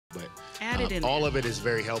Added in all of it is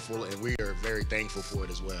very helpful, and we are very thankful for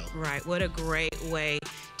it as well. Right. What a great way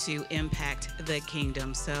to impact the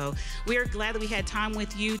kingdom. So we are glad that we had time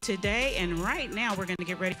with you today. And right now we're going to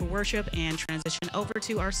get ready for worship and transition over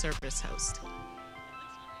to our service host.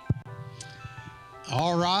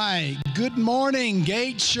 All right. Good morning,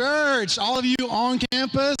 Gate Church. All of you on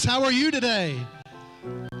campus, how are you today?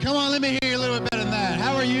 Come on, let me hear you a little bit better than that.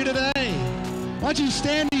 How are you today? Why don't you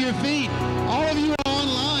stand to your feet? All of you are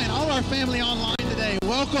online, all our family online today.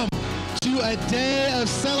 Welcome to a day of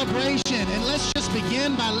celebration. And let's just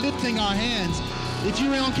begin by lifting our hands. If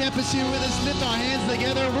you're on campus here with us, lift our hands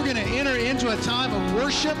together. We're going to enter into a time of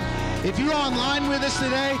worship. If you're online with us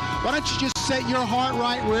today, why don't you just set your heart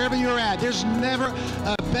right wherever you're at. There's never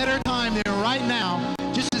a better time than right now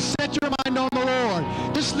just to set your mind on the Lord.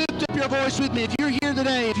 Just lift up your voice with me. If you're here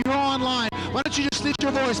today, if you're online, why don't you just lift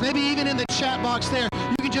your voice? Maybe even in the chat box there,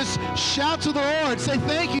 you can just shout to the Lord. Say,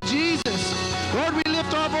 thank you, Jesus. Lord, we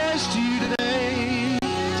lift our voice to you today.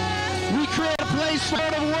 We create a place for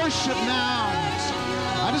of worship now.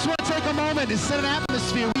 I just want to take a moment to set an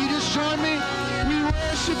atmosphere. Will you just join me? We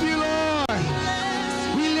worship you, Lord.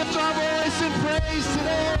 We lift our voice in praise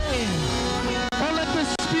today. Oh, let the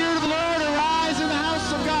Spirit of the Lord arise in the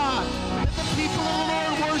house of God. Let the people of the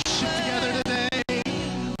Lord worship together today.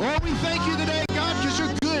 Lord, we thank you today, God, because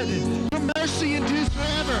you're good. Your mercy endures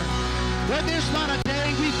forever. Lord, there's not a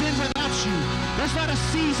day we've been without you. There's not a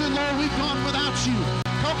season, Lord, we've gone without you.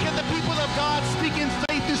 Oh, can the people of God speak in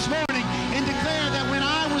faith this morning and declare that when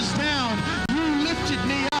I was down, you lifted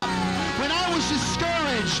me up. When I was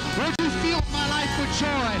discouraged, Lord, you filled my life with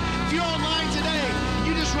joy. If you're online today,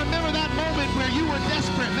 you just remember that moment where you were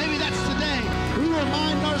desperate. Maybe that's today. We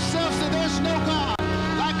remind ourselves that there's no God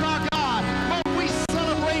like our God. Lord, we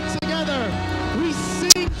celebrate together. We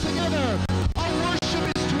sing together. Our worship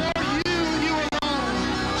is toward you and you alone.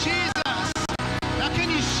 Jesus. Now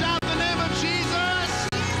can you shout the name of Jesus?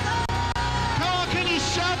 Come on, can you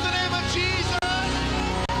shout the name of Jesus?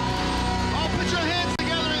 Oh, put your hands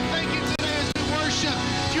together and thank you today as we worship.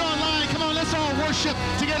 If you're online, come on, let's all worship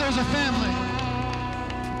together as a family.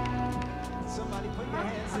 Somebody put your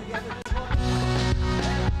hands together this morning.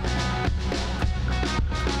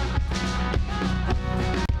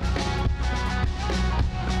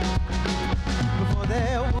 Before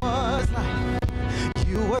there was life,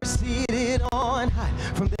 you were seated on high.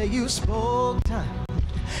 From there you spoke time,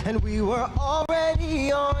 and we were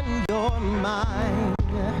already on your mind.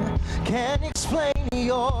 Can't explain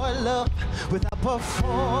your love without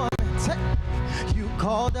performance. You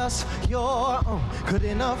called us your own,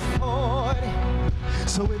 couldn't afford it.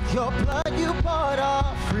 So with your blood you bought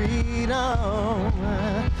our freedom.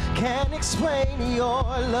 Can't explain your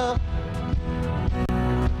love.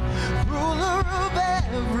 Ruler of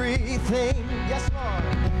everything, yes Lord.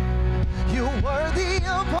 You're worthy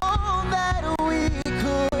of all that we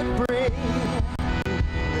could bring.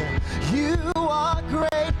 You are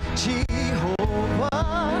great, Jehovah.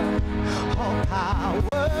 All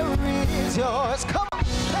power is yours. Come on.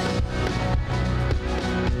 Hey.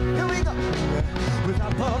 Here we go.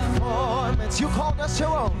 Without performance, you called us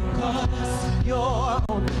your own. Called us your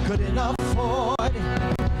own. Couldn't afford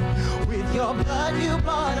it. With your blood, you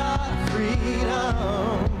bought our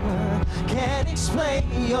freedom. Can't explain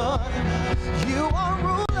your. You are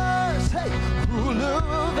rulers, hey, ruler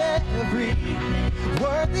of everything.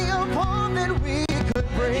 Worthy of all that we could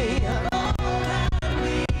bring.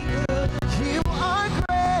 You are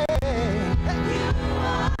great. You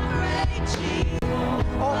are great, Jesus.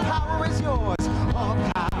 All power is yours. All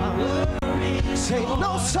power is say yours.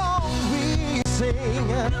 No song we sing.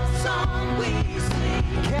 No song we sing.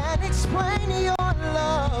 Can't explain your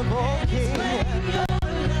love, oh King.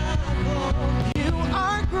 You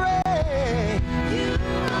are great. You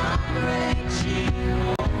are great,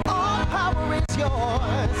 Jesus. All power is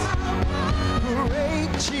yours.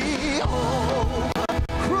 Great Jehovah.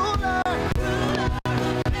 Ruler.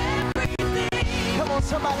 Everything. Come on,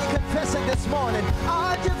 somebody confess it this morning.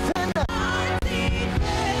 Our defender. Our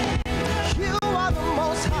defender. You are the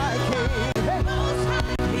most high King. Hey. Most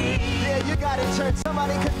high King. Yeah, you got it, church.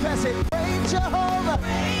 Somebody confess it. Great Jehovah.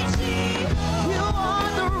 Great Jehovah. You are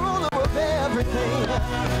the ruler of everything.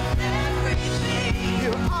 Everything.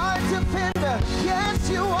 You are defender. Yes,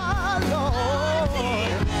 you are Lord.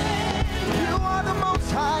 You are the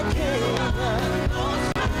most high King.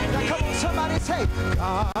 Now come on, somebody say,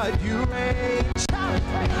 God, you reign. Shout.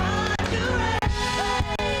 God, you reign.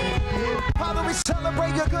 Father, we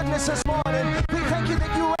celebrate your goodness this morning. We thank you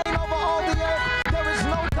that you reign over all the earth. There is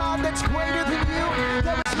no God that's greater than you.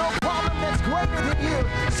 There is no problem that's greater than you.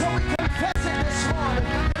 So we confess it this morning.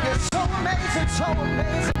 You're so amazing, so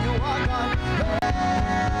amazing you are God.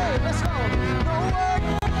 Hey, let's go. No word,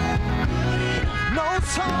 no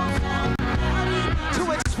song to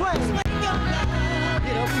explain.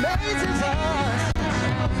 It amazes us.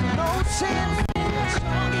 No sin,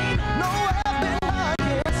 no weapon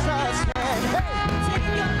against us. Hey,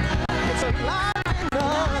 it's alive in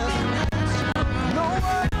us. No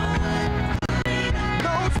word,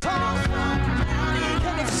 no song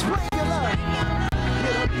can explain your love.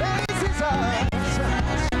 It amazes us.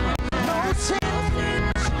 No sin,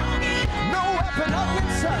 no weapon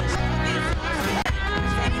against us.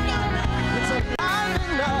 It's alive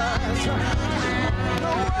in us.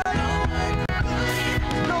 No word,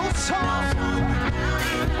 no song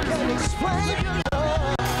can explain your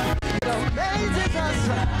love. It amazes us.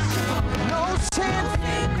 No sin,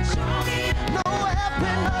 no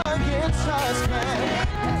weapon against us, man.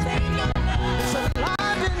 It's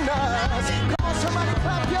alive in us. Come on, somebody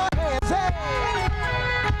clap your hands. Hey.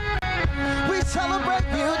 We celebrate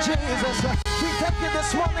you, Jesus. We thank you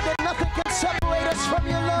this morning that nothing can separate us from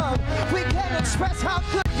your love. We can't express how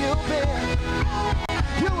good you've been.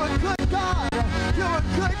 You're a good God. You're a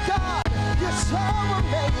good God. You're so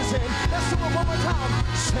amazing. Let's do it one more time.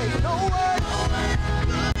 Say no word,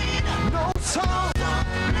 no song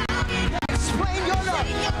can explain your love.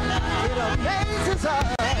 It amazes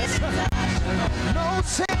us. No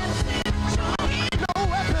sin, no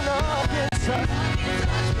weapon against us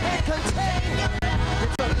can contain.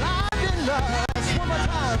 It's alive in us. One more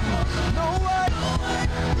time. No word,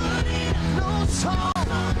 no song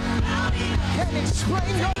can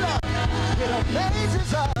explain your love. It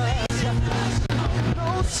amazes us. No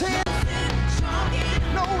sin,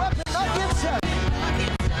 no weapon against us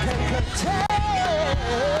can contain.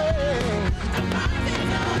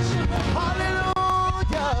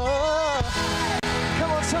 Hallelujah.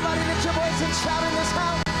 Come on, somebody lift your voice and shout in this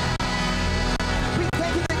house. We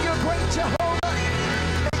thank you that you're great, Jehovah.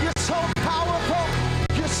 And you're so powerful.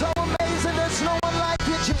 You're so amazing. There's no one like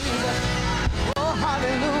you, Jesus. Oh,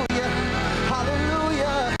 hallelujah.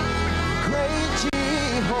 Hallelujah. Great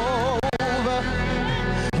Jehovah.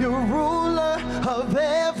 You're ruler of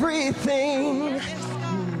everything.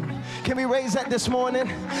 Can we raise that this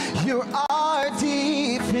morning? You're our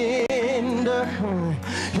defender.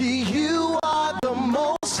 You are the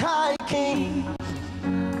most high King.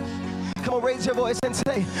 Come on, raise your voice and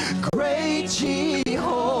say, great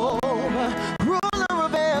Jehovah, ruler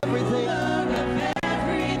of everything.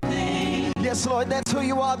 Yes, Lord, that's who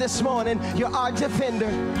you are this morning. You're our defender.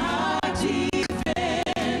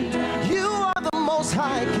 You are the most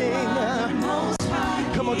high King.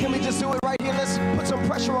 Come on, can we just do it right here? Let's put some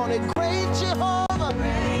pressure on it. Great Jehovah,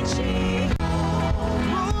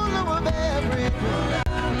 ruler of everything.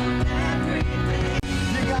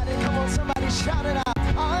 You got it. Come on, somebody shout it out.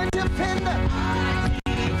 Our defender.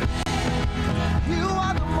 You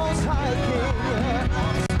are the most high King.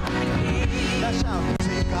 Let's shout.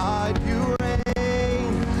 Say, God, you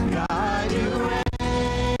reign. God, you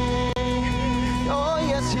reign. Oh,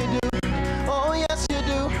 yes, you do. Oh, yes, you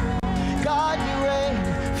do. God, you reign.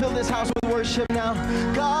 Fill this house with worship now.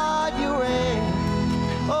 God, you reign.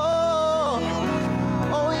 Oh,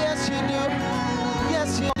 oh, yes, you do.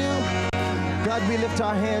 Yes, you do. God, we lift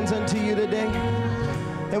our hands unto you today.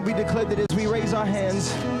 And we declare that as we raise our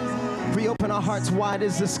hands, we open our hearts wide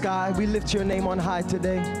as the sky. We lift your name on high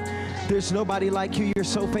today. There's nobody like you. You're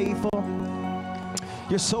so faithful.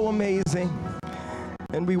 You're so amazing.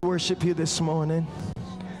 And we worship you this morning.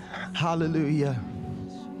 Hallelujah.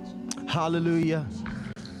 Hallelujah.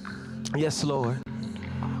 Yes, Lord.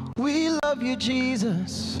 We love you,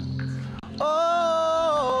 Jesus.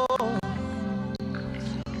 Oh,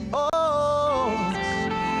 oh,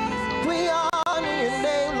 we honor your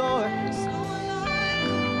name, Lord.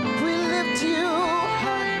 We lift you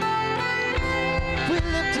high. We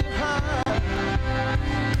lift you high.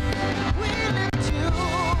 We lift you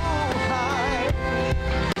high.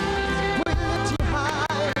 We lift you high,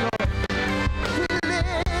 Lord. We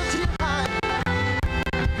lift you high.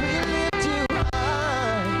 We lift you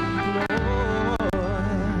high, Lord.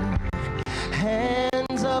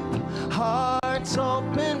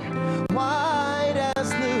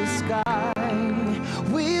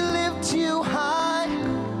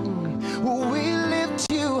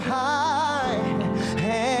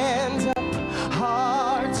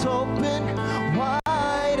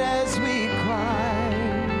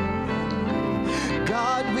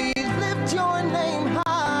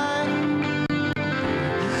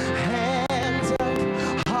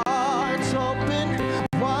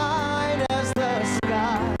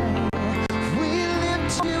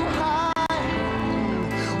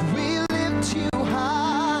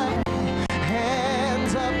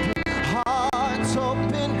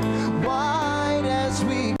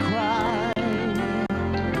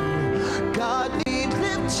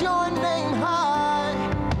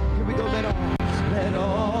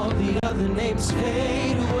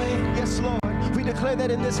 declare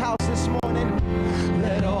that in this house this morning.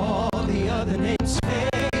 Let all the other names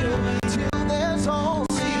fade away till there's only.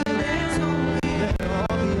 Let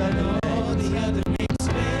all the other names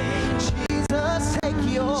fade. Jesus, take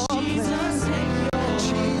your place.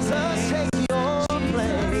 Jesus, take your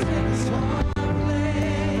place.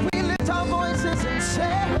 We lift our voices and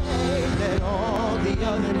say, let all the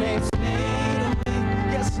other names fade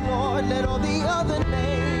away. Yes, Lord, let all the other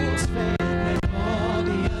names fade. Let all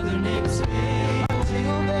the other names fade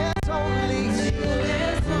until there's only you.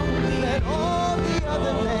 Let all the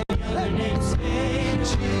other names fade.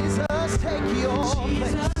 Jesus, take your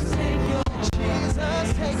place. Jesus,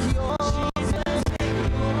 take your place.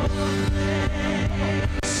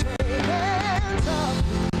 Say hands up,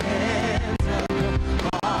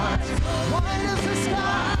 hearts wide as the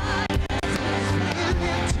sky. We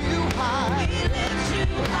lift you high. We lift you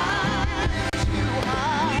high.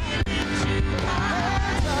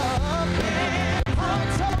 Hands up,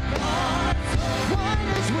 hearts open, wide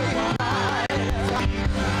as we rise.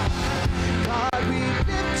 God, we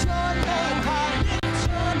lift your name high.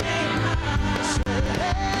 Say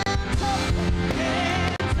hands up,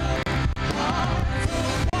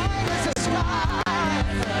 wide as the sky.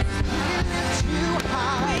 We lift you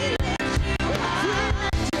high. We lift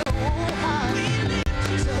you high.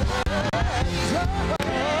 Say hands up,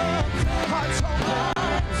 hearts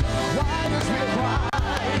open, wide as we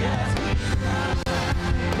rise.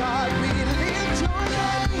 God, we lift your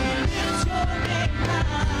name.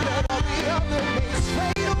 Let all the other names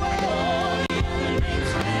fade away.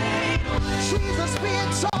 Jesus, be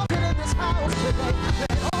exalted in this house today.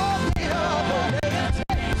 Let all the other names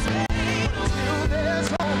fade till there's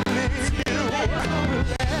only you. Let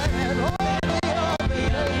all the other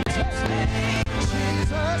names fade.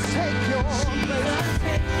 Jesus, take your place.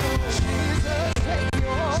 Jesus, take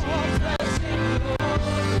your place.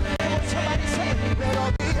 Somebody say, let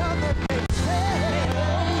all the other names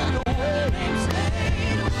fade away.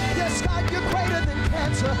 Yes, God, you're greater than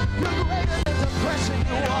cancer. You're greater than depression.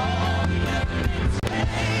 You are.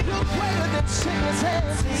 You're greater than sickness and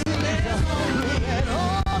disease. Let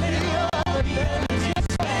all the other names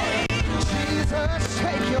fade. Jesus,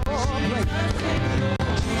 take your place.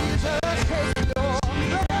 Jesus, take your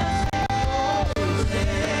place.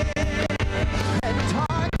 And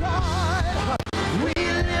our God, we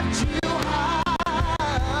lift you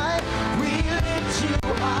high. We lift you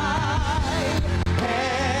high.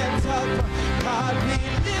 Hands up, God, we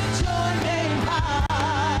lift your name high.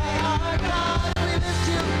 Our God, we lift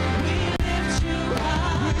you. We lift you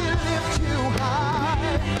high. We lift you high.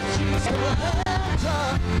 So hands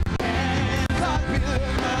up, God, we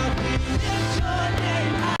lift your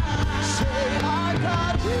name high. Say, our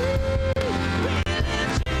God, we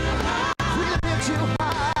lift you high. We lift you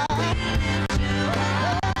high.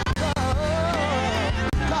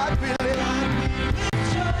 God, we lift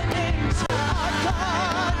your name. Say, our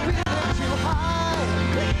God, we lift you high.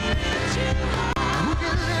 We lift you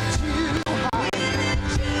high. We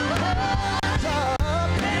lift you high. Hands up.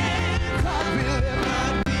 God, we lift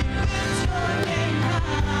your name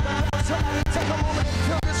high. Somebody take a moment and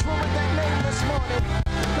fill this room with that name this morning.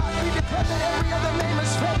 God, we declare that every other name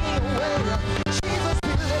is fading away. Jesus,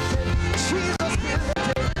 be lifted. Jesus, be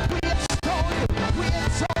lifted. We extol you. We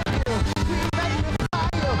exalt you. We magnify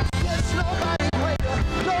you. There's nobody greater,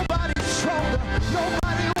 nobody stronger,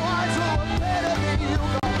 nobody wiser or better than you,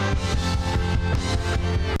 God.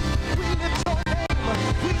 We lift your name.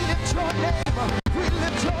 We lift your name. We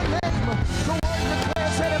lift your name. The word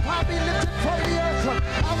declares that if I be lifted from the earth,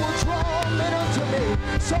 I will draw men unto me.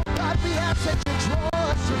 So God, we ask that you draw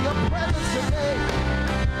us to your presence today.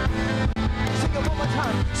 Sing it one more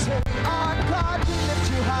time. Say, our God, we lift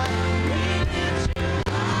you high. We lift you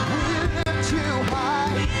high. We lift you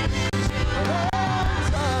high.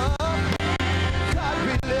 Hands up. God,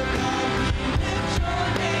 we lift your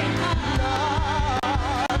name high.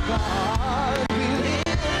 Our God, we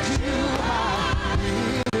lift you high. We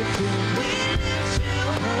lift you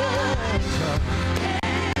hands up.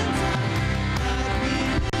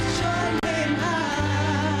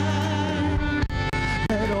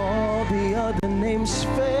 Let all the other names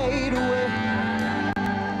fade away.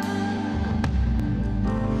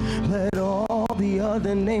 Let all the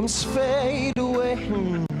other names fade away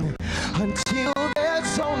until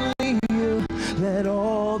there's only you. Let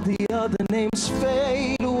all the other names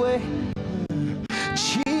fade away.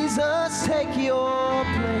 Jesus, take your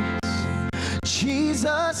place.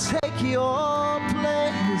 Jesus, take your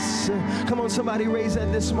place. Come on, somebody raise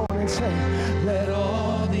that this morning. Say, let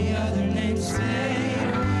all the other names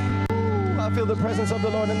fade away. Ooh, I feel the presence of the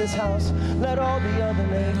Lord in this house. Let all the other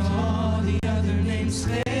names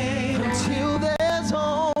fade until there's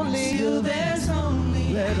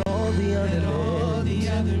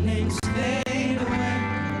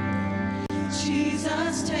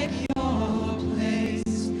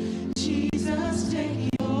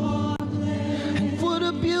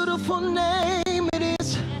a beautiful name it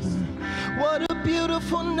is. What a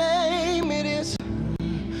beautiful name it is.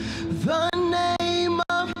 The name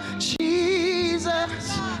of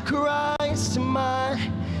Jesus Christ, my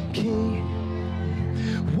King.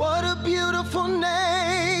 What a beautiful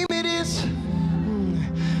name it is.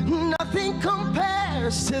 Nothing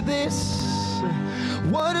compares to this.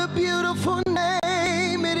 What a beautiful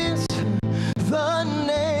name it is. The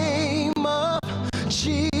name of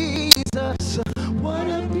Jesus. What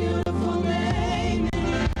a beautiful name it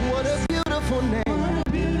is. What a beautiful name. What a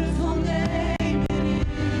beautiful name it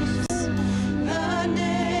is. The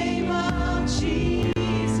name of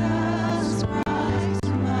Jesus Christ,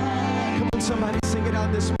 my. Come on, somebody sing it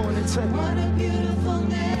out this morning. Say, what a beautiful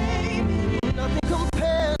name it is. Nothing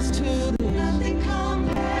compares to this. Nothing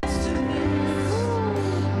compares to this.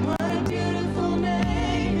 What a beautiful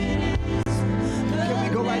name it is. Can we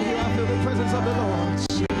go right here? I feel the presence of the Lord.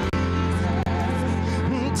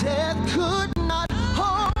 Death could not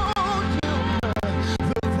hold you.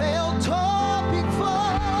 The veil tore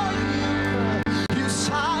before you. You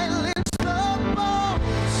silenced the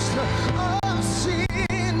boast of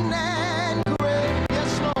sin and grave.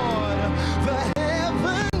 Yes, Lord. The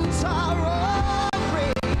heavens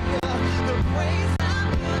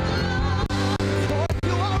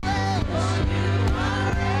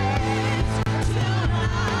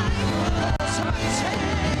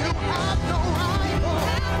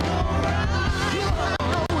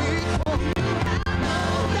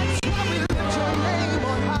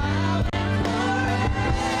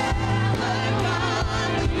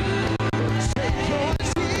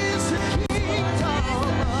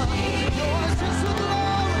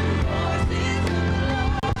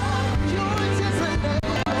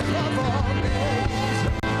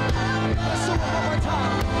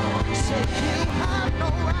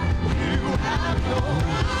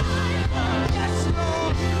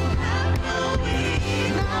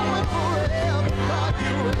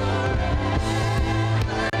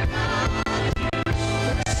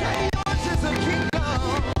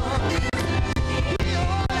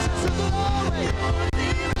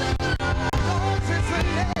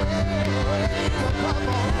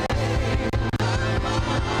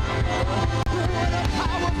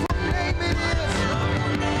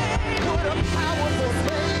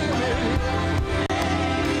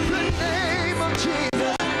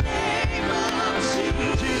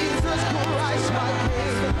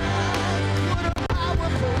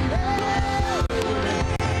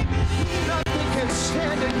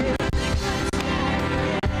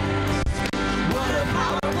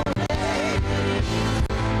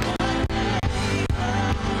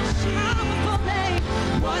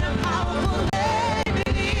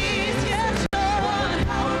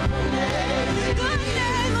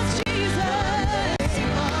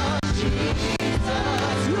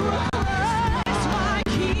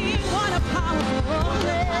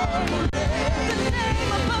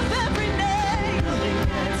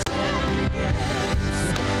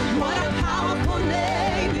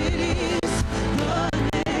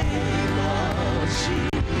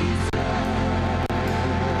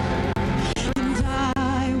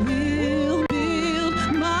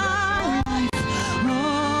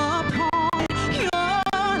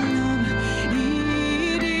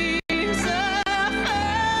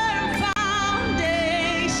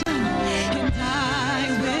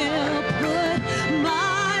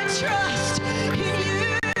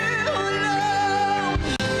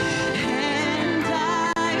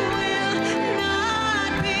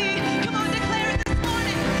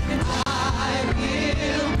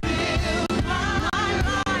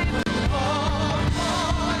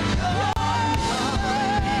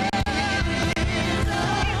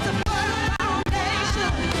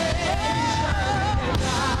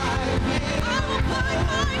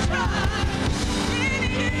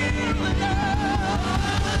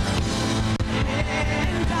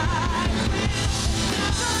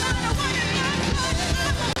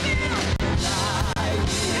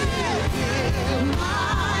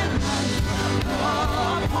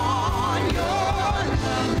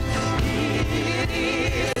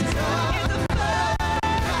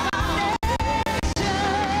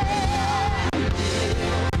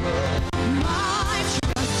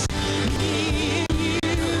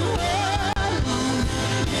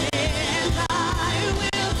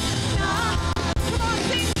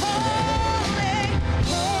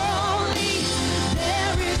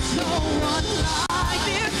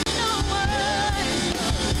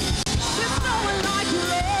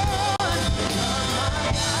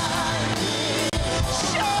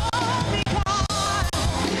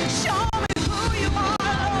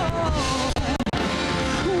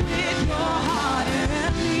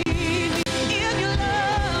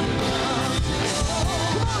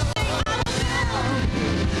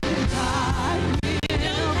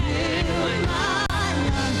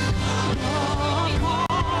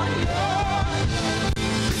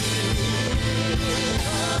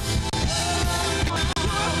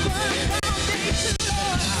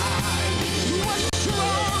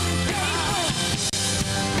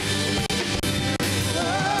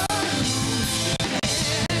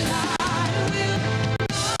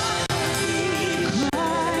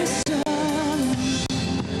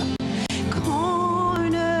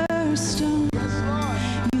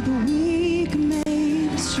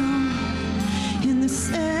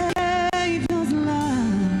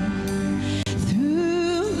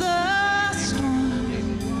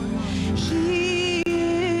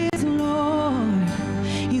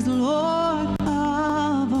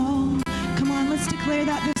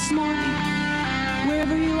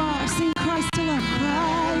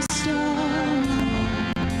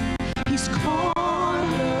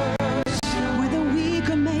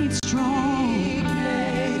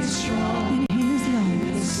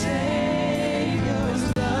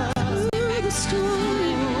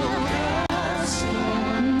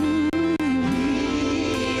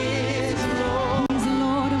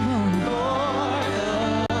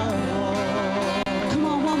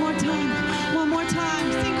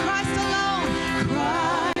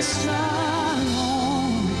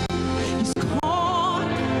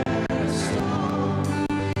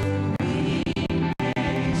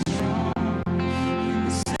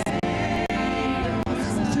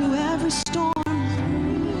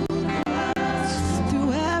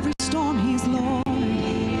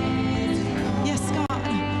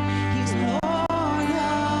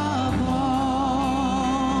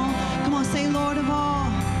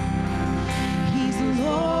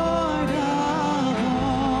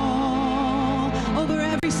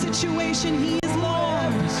every situation. He is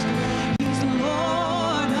Lord. He's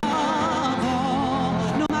Lord of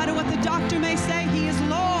all. No matter what the doctor may say, He is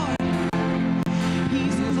Lord.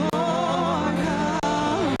 He's Lord of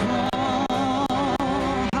all.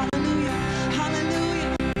 Hallelujah.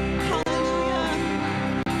 Hallelujah. Hallelujah.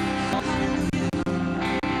 Hallelujah.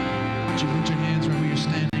 Would you put your hands right where you're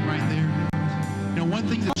standing right there? You know, one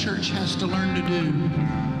thing the church has to learn to do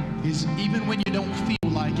is even when you don't feel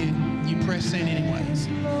like it, you press in anyways.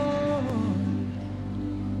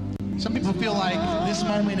 Some people feel like this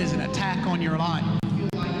moment is an attack on your life.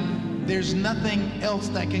 There's nothing else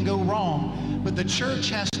that can go wrong. But the church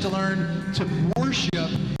has to learn to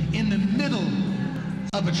worship in the middle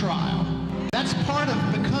of a trial. That's part of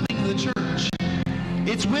becoming the church.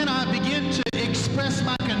 It's when I begin to express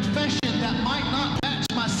my confession that might not match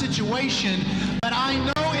my situation, but I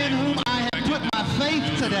know in whom I have put my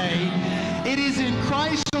faith today. It is in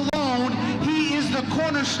Christ alone. He is the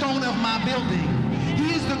cornerstone of my building.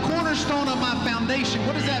 He is the cornerstone of my foundation.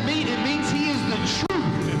 What does that mean? It means He is the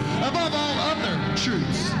truth above all other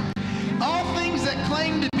truths. All things that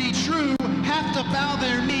claim to be true have to bow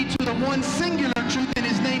their knee to the one singular truth, and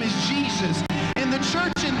His name is Jesus. And the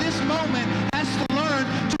church in this moment has to learn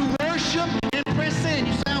to worship and press in.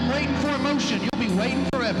 You say, I'm waiting for emotion. You'll be waiting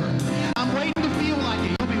forever. I'm waiting to feel like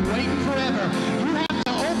it. You'll be waiting forever. You have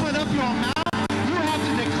to open up your mouth. You have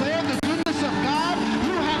to declare the goodness of God.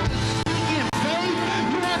 You have to speak in faith.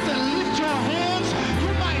 You have to lift your hands.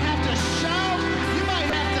 You might have to shout. You might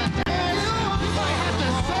have to dance. You might have to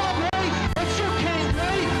celebrate, but you can't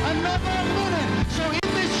wait another minute. So in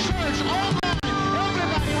this church, online,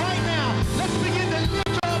 everybody right now, let's begin to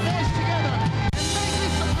lift our voice together and make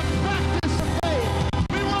this a practice of faith.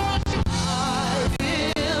 We want you.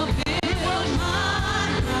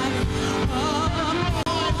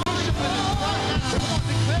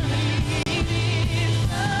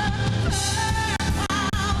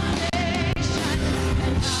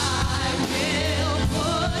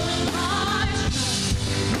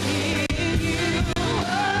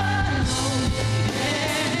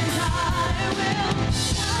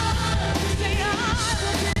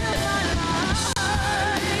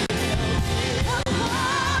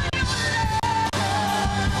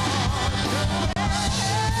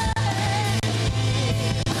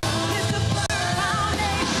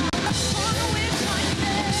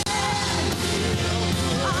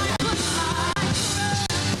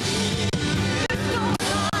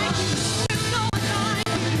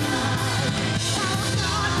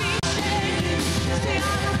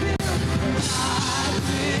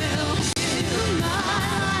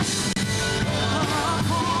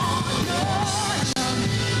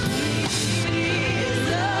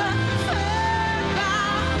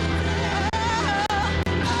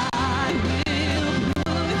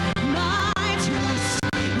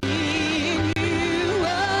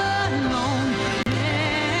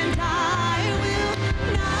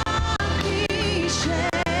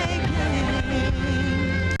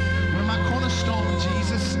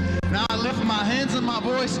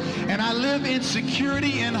 And I live in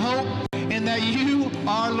security and hope in that you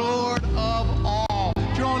are Lord of all.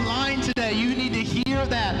 If you're online today, you need to hear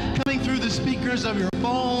that coming through the speakers of your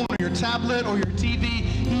phone or your tablet or your TV.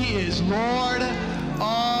 He is Lord of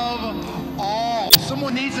all.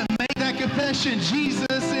 Someone needs to make that confession.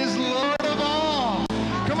 Jesus is Lord of all.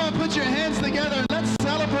 Come on, put your hands together and let's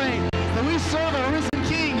celebrate that we serve a risen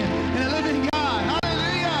King and a living God.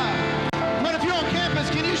 Hallelujah. But if you're on campus,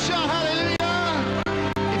 can you shout hallelujah?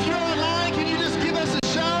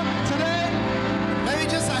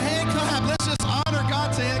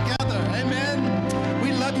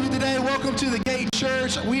 Welcome to the Gate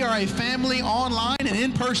Church. We are a family online and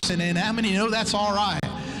in person, and how many know that's all right?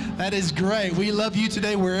 That is great. We love you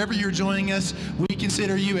today wherever you're joining us. We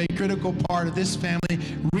consider you a critical part of this family,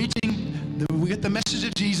 we get the message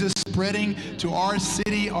of Jesus spreading to our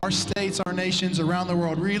city, our states, our nations around the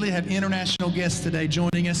world. We really have international guests today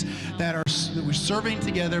joining us that we're serving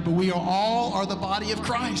together, but we are the body of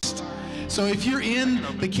Christ. So if you're in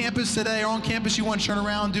the campus today or on campus, you want to turn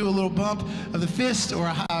around, do a little bump of the fist or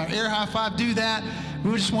an air high five, do that.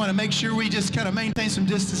 We just want to make sure we just kind of maintain some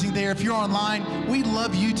distancing there. If you're online, we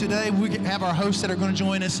love you today. We have our hosts that are going to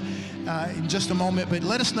join us in just a moment, but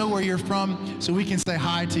let us know where you're from so we can say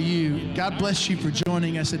hi to you. God bless you for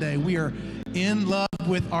joining us today. We are in love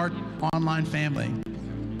with our online family.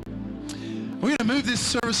 We're going to move this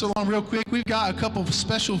service along real quick. We've got a couple of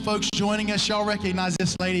special folks joining us. Y'all recognize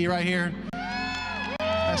this lady right here?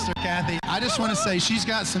 Pastor Kathy. I just want to say she's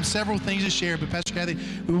got several things to share, but Pastor Kathy,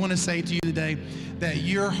 we want to say to you today that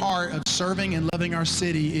your heart of serving and loving our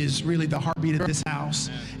city is really the heartbeat of this house,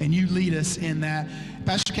 and you lead us in that.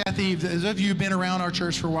 Pastor Kathy, those of you who've been around our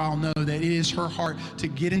church for a while know that it is her heart to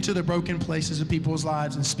get into the broken places of people's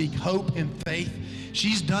lives and speak hope and faith.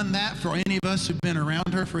 She's done that for any of us who've been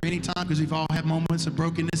around her for any time, because we've all had moments of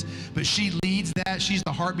brokenness, but she leads that. She's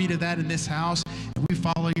the heartbeat of that in this house, and we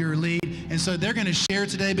follow your lead. And so they're going to share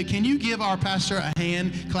today, but can you give our pastor a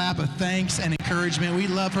hand clap of thanks and encouragement? We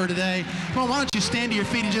love her today. Come on, why don't you stand to your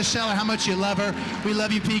feet and just tell her how much you love her. We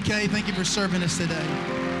love you, PK. Thank you for serving us today.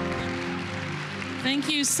 Thank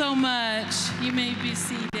you so much. You may be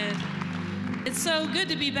seated. It's so good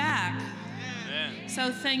to be back. So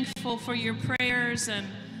thankful for your prayers and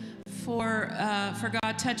for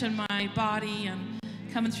God touching my body and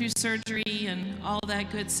coming through surgery and all that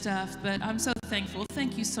good stuff. But I'm so thankful.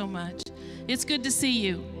 Thank you so much. It's good to see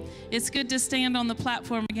you. It's good to stand on the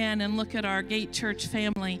platform again and look at our Gate Church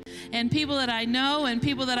family and people that I know and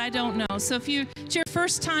people that I don't know. So if it's your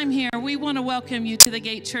first time here, we want to welcome you to the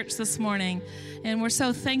Gate Church this morning. And we're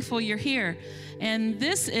so thankful you're here. And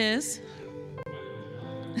this is...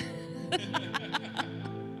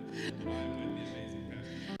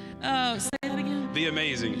 Oh, say that again. The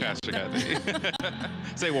amazing Pastor Kathy.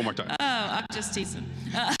 Say it one more time. Oh, I'm just teasing.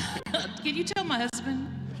 Can you tell my husband?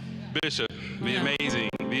 Bishop, the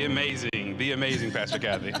amazing Pastor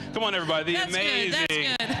Kathy. Come on, everybody, the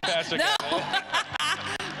amazing Pastor Kathy.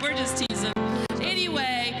 We're just teasing.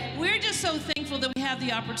 Anyway, we're just so thankful that we have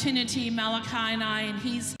the opportunity, Malachi and I, and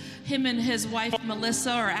him and his wife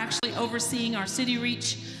Melissa are actually overseeing our City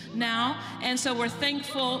Reach now, and so we're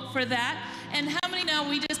thankful for that. And how many know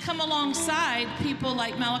we just come alongside people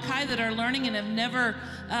like Malachi that are learning and have never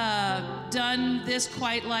done this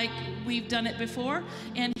quite like we've done it before.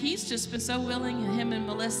 And he's just been so willing, and him and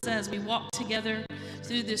Melissa, as we walk together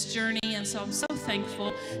through this journey. And so I'm so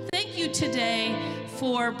thankful. Thank you today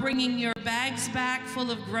for bringing your bags back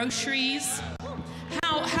full of groceries.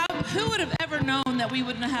 Who would have ever known that we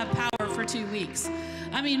wouldn't have power for 2 weeks?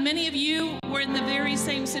 I mean, many of you were in the very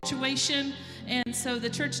same situation. And so the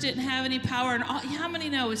church didn't have any power. And how many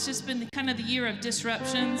know it's just been kind of the year of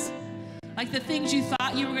disruptions? Like the things you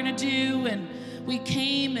thought you were going to do. And we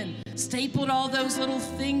came and stapled all those little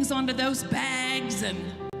things onto those bags. And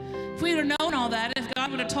if we'd have known all that, if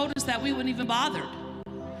God would have told us that, we wouldn't even bothered.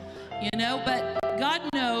 You know, but God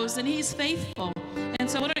knows, and he's faithful. And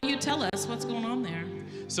so why don't you tell us what's going on there?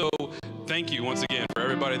 So thank you once again for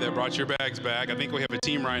everybody that brought your bags back. I think we have a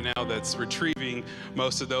team right now that's retrieving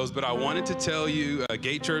most of those, but I wanted to tell you,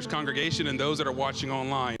 Gate Church congregation and those that are watching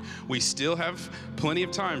online, we still have plenty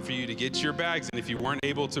of time for you to get your bags, and if you weren't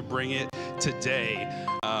able to bring it today,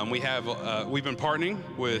 we've been partnering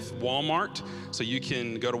with Walmart, so you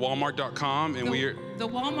can go to walmart.com, and the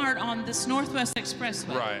Walmart on this Northwest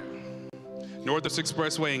Expressway. Right. Northwest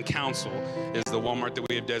Expressway and Council is the Walmart that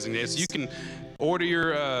we have designated. So you can order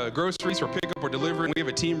your groceries for pickup or delivery, and we have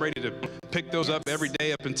a team ready to pick those up every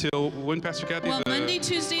day up until when, Pastor Kathy? Well, Monday,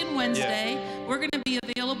 Tuesday, and Wednesday, we're going to be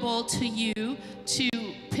available to you to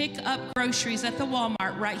pick up groceries at the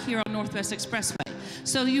Walmart right here on Northwest Expressway.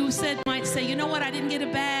 So you might say, you know what, I didn't get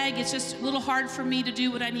a bag. It's just a little hard for me to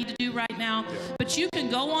do what I need to do right now. But you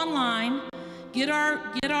can go online, get our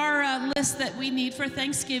list that we need for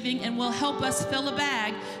Thanksgiving, and will help us fill a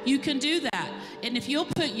bag. You can do that. And if you'll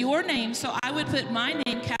put your name, so I would put my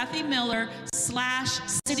name, Kathy Miller,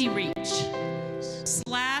 /CityReach.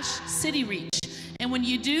 And when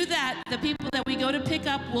you do that, the people that we go to pick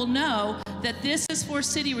up will know that this is for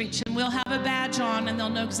City Reach, and we'll have a badge on, and they'll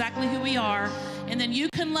know exactly who we are. And then you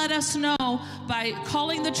can let us know by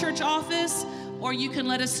calling the church office, or you can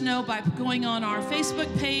let us know by going on our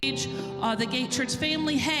Facebook page, the Gate Church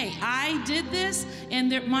family. Hey, I did this,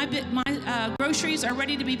 and my groceries are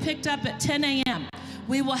ready to be picked up at 10 a.m.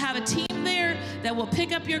 We will have a team there that will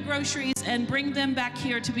pick up your groceries and bring them back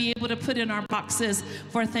here to be able to put in our boxes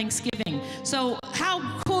for Thanksgiving. So how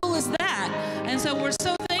cool is that? And so we're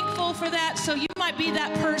so thankful for that. So you might be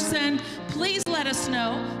that person. Please let us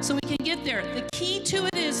know so we can get there. The key to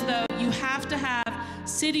it is, though, you have to have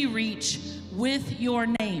City Reach with your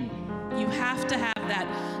name. You have to have that.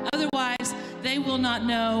 Otherwise, they will not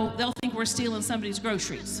know. They'll think we're stealing somebody's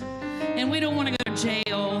groceries. And we don't want to go to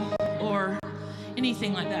jail or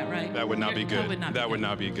anything like that, right? That would not be good. That would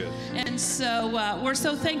not be good. And so we're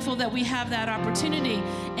so thankful that we have that opportunity.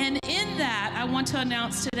 And in that, I want to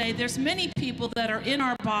announce today, there's many people that are in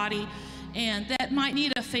our body and that might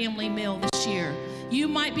need a family meal this year. You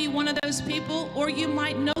might be one of those people, or you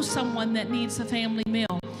might know someone that needs a family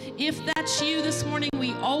meal. If that's you this morning,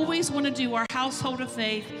 we always want to do our household of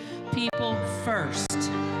faith people first.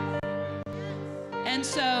 And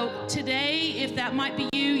so today, if that might be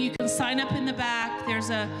you, you can sign up in the back. There's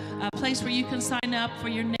a place where you can sign up for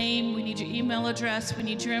your name. We need your email address. We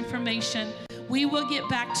need your information. We will get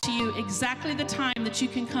back to you exactly the time that you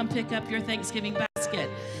can come pick up your Thanksgiving basket.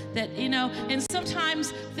 That, you know, and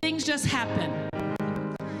sometimes things just happen.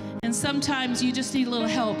 And sometimes you just need a little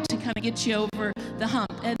help to kind of get you over the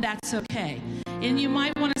hump, and that's okay. And you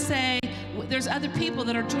might want to say, there's other people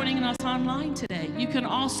that are joining us online today. You can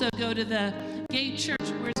also go to the Gate Church,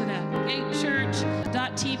 where's it at?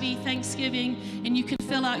 GateChurch.tv Thanksgiving, and you can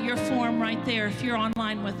fill out your form right there if you're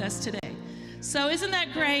online with us today. So isn't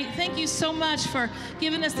that great? Thank you so much for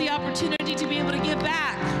giving us the opportunity to be able to give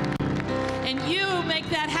back. And you make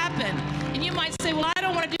that happen. And you might say, well, I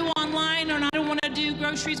don't want to do online, or I don't want to do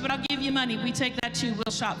groceries, but I'll give you money. We take that too.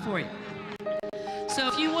 We'll shop for you. So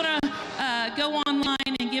if you want to go online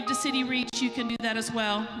and give to City Reach, you can do that as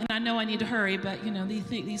well. And I know I need to hurry, but you know,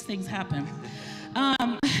 these things happen.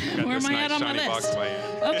 Where am I at on my list?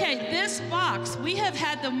 Okay, this box, we have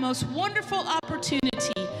had the most wonderful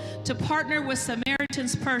opportunity to partner with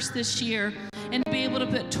Samaritan's Purse this year and be able to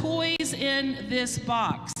put toys in this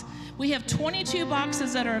box. We have 22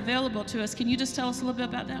 boxes that are available to us. Can you just tell us a little bit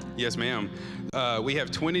about that? Yes, ma'am. We have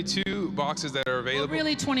 22 boxes that are available. Well,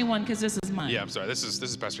 really 21, because this is mine. Yeah, I'm sorry. This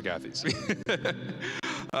is Pastor Kathy's.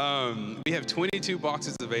 We have 22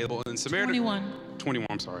 boxes available, and Samaritan. 21.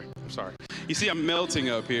 I'm sorry. You see, I'm melting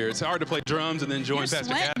up here. It's hard to play drums and then join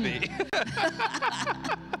Pastor Kathy.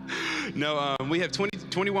 No, we have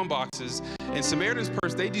 21 boxes, and Samaritan's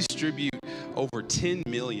Purse, they distribute over 10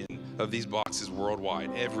 million of these boxes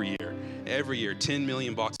worldwide every year. Every year, 10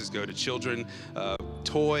 million boxes go to children,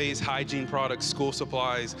 toys, hygiene products, school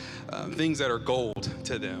supplies, things that are gold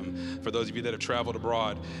to them, for those of you that have traveled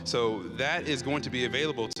abroad. So that is going to be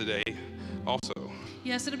available today also.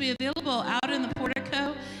 Yes, it'll be available out in the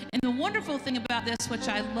portico. And the wonderful thing about this, which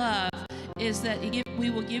I love, is that we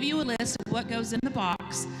will give you a list of what goes in the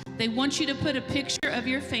box. They want you to put a picture of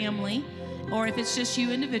your family, or if it's just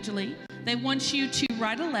you individually, they want you to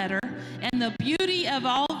write a letter. And the beauty of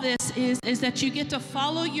all this is that you get to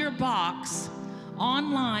follow your box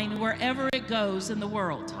online wherever it goes in the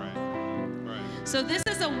world. Right. So this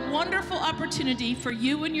is a wonderful opportunity for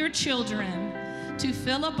you and your children to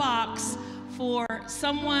fill a box for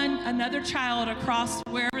someone, another child across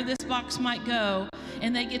wherever this box might go,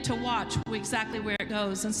 and they get to watch exactly where it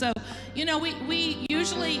goes. And so, you know, we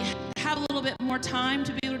usually have a little bit more time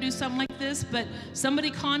to be able to do something like this, but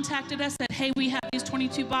somebody contacted us that, hey, we have these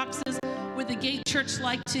 22 boxes. Would the Gate Church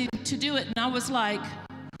like to do it? And I was like,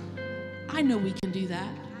 I know we can do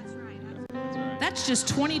that. That's just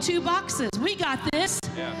 22 boxes. We got this.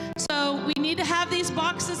 Yeah. So we need to have these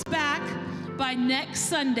boxes back by next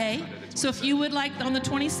Sunday. So if you would like, on the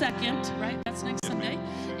 22nd, right? That's next Sunday.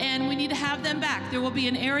 And we need to have them back. There will be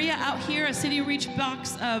an area out here, a City Reach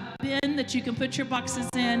box bin that you can put your boxes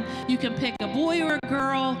in. You can pick a boy or a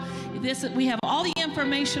girl. We have all the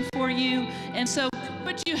information for you. And so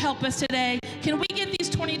would you help us today? Can we get these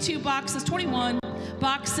 21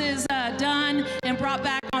 boxes done and brought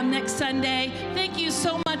back on next Sunday? Thank you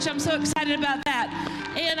so much. I'm so excited about that.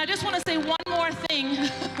 And I just want to say one more thing.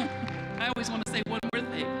 I always want to say one more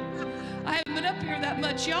thing. I haven't been up here that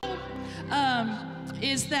much, y'all.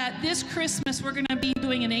 Is that this Christmas we're going to be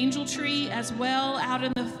doing an angel tree as well out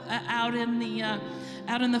in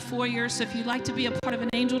the foyer. So if you'd like to be a part of an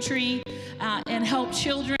angel tree and help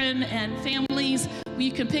children and families,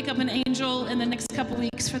 you can pick up an angel in the next couple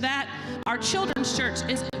weeks. For that, our children's church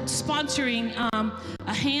is sponsoring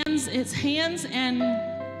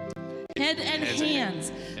Head and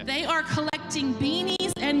Hands. They are collecting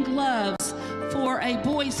beanies and gloves for a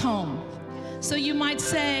boys' home. So you might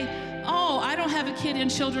say, oh, I don't have a kid in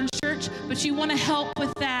children's church, but you want to help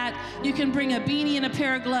with that, you can bring a beanie and a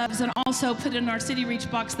pair of gloves and also put in our City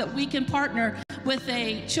Reach box that we can partner with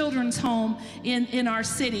a children's home in our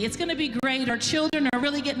city. It's going to be great. Our children are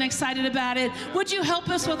really getting excited about it. Would you help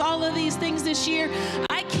us with all of these things this year?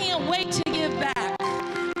 I can't wait to give back,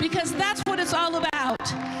 because that's what it's all about.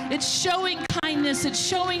 It's showing kindness. It's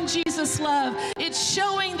showing Jesus' love. It's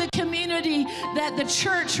showing the community that the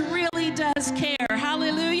church really does care.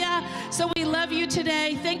 Hallelujah. So we love you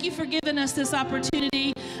today. Thank you for giving us this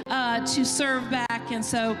opportunity to serve back. And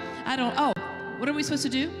so what are we supposed to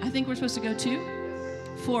do? I think we're supposed to go to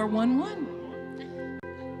 411.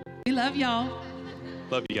 We love y'all.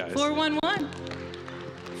 Love you guys. 411.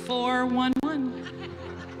 411.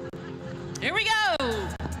 Here we go.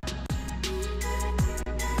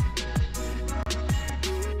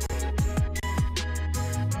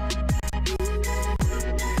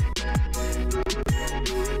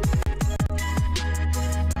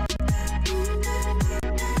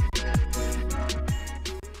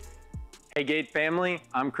 Hey Gate family,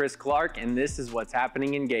 I'm Chris Clark and this is what's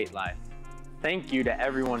happening in Gate Life. Thank you to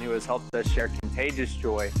everyone who has helped us share contagious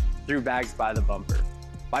joy through Bags by the Bumper.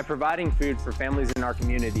 By providing food for families in our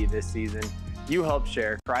community this season, you help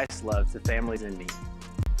share Christ's love to families in need.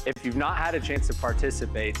 If you've not had a chance to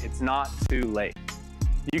participate, it's not too late.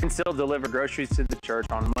 You can still deliver groceries to the church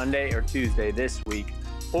on Monday or Tuesday this week,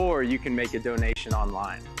 or you can make a donation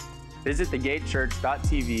online. Visit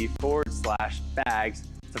thegatechurch.tv/bags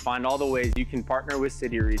to find all the ways you can partner with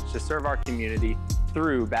City Reach to serve our community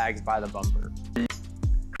through Bags by the Bumper.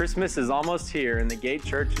 Christmas is almost here and the Gate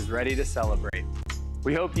Church is ready to celebrate.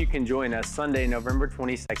 We hope you can join us Sunday, November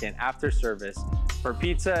 22nd after service for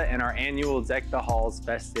pizza and our annual Deck the Halls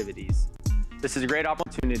festivities. This is a great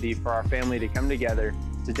opportunity for our family to come together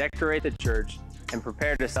to decorate the church and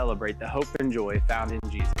prepare to celebrate the hope and joy found in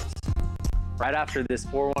Jesus. Right after this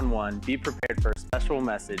 411, be prepared for a special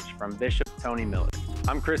message from Bishop Tony Miller.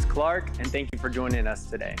 I'm Chris Clark, and thank you for joining us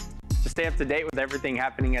today. To stay up to date with everything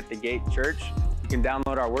happening at the Gate Church, you can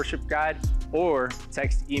download our worship guide or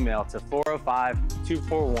text email to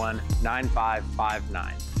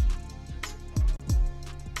 405-241-9559.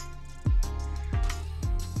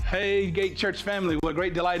 Hey, Gate Church family, what a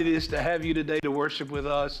great delight it is to have you today to worship with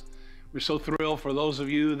us. We're so thrilled for those of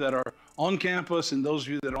you that are on campus and those of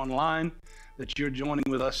you that are online that you're joining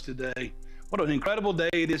with us today. What an incredible day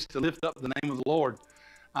it is to lift up the name of the Lord.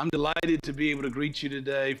 I'm delighted to be able to greet you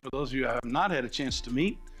today. For those of you I have not had a chance to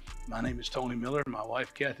meet, my name is Tony Miller. My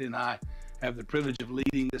wife, Kathy, and I have the privilege of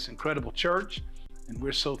leading this incredible church, and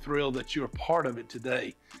we're so thrilled that you're a part of it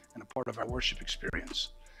today and a part of our worship experience.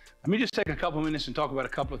 Let me just take a couple minutes and talk about a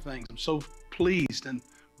couple of things. I'm so pleased and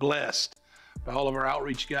blessed by all of our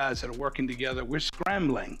outreach guys that are working together. We're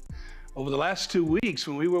scrambling. Over the last 2 weeks,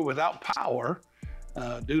 when we were without power,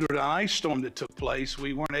 due to an ice storm that took place,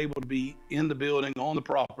 we weren't able to be in the building, on the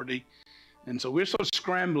property. And so we're sort of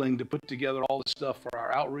scrambling to put together all the stuff for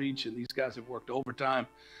our outreach, and these guys have worked overtime.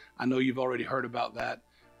 I know you've already heard about that,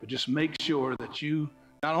 but just make sure that you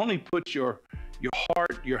not only put your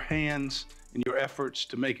heart, your hands, and your efforts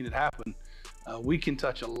to making it happen. We can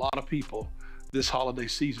touch a lot of people this holiday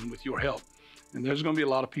season with your help. And there's going to be a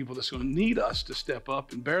lot of people that's going to need us to step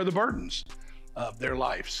up and bear the burdens of their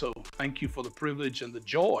life. So thank you for the privilege and the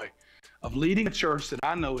joy of leading a church that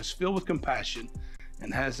I know is filled with compassion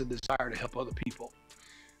and has a desire to help other people.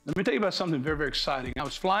 Let me tell you about something very, very exciting. I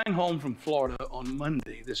was flying home from Florida on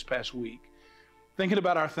Monday this past week, thinking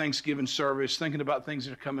about our Thanksgiving service, thinking about things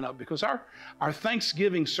that are coming up, because our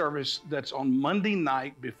Thanksgiving service that's on Monday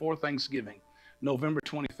night before Thanksgiving, November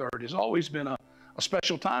 23rd, has always been a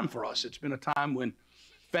special time for us. It's been a time when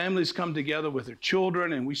families come together with their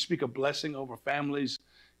children and we speak a blessing over families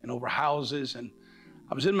and over houses. And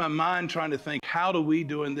I was in my mind trying to think, how do we,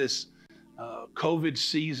 during this COVID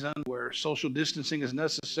season where social distancing is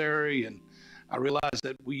necessary, and I realized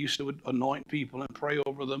that we used to anoint people and pray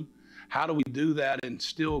over them, how do we do that and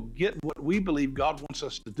still get what we believe God wants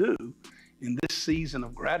us to do in this season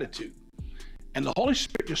of gratitude? And the Holy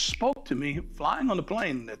Spirit just spoke to me flying on the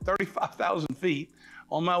plane at 35,000 feet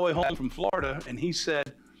on my way home from Florida. And he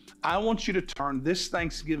said, I want you to turn this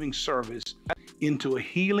Thanksgiving service into a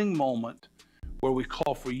healing moment where we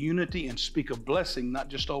call for unity and speak a blessing, not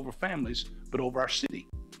just over families, but over our city.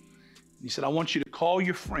 He said, I want you to call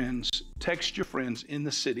your friends, text your friends in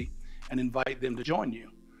the city and invite them to join you.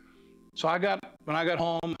 So when I got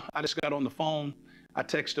home, I just got on the phone. I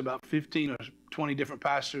texted about 15 or 20 different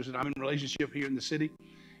pastors that I'm in relationship here in the city.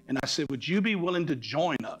 And I said, would you be willing to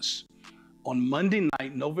join us on Monday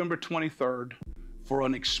night, November 23rd, for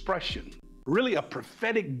an expression, really a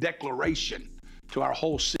prophetic declaration to our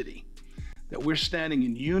whole city, that we're standing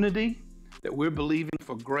in unity, that we're believing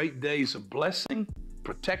for great days of blessing,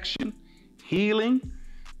 protection, healing,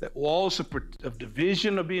 that walls of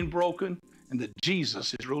division are being broken, and that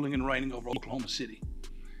Jesus is ruling and reigning over Oklahoma City.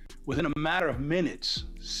 Within a matter of minutes,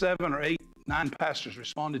 7 or 8, 9 pastors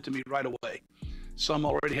responded to me right away. Some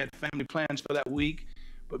already had family plans for that week,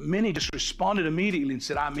 but many just responded immediately and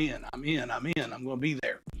said, I'm in, I'm going to be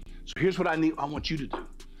there. So here's what I want you to do.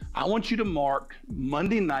 I want you to mark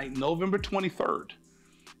Monday night, November 23rd.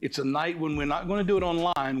 It's a night when we're not going to do it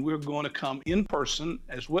online. We're going to come in person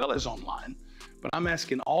as well as online. But I'm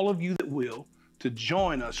asking all of you that will to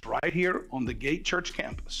join us right here on the Gate Church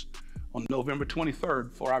campus on November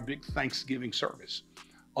 23rd for our big Thanksgiving service.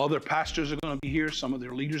 Other pastors are going to be here. Some of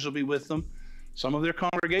their leaders will be with them. Some of their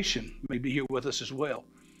congregation may be here with us as well.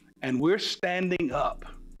 And we're standing up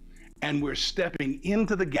and we're stepping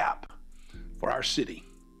into the gap for our city.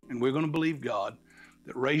 And we're going to believe God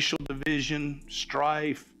that racial division,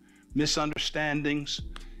 strife, misunderstandings,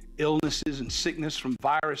 illnesses and sickness, from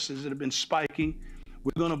viruses that have been spiking.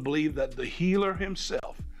 We're going to believe that the healer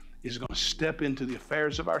himself is going to step into the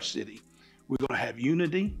affairs of our city. We're going to have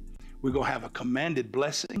unity. We're going to have a commanded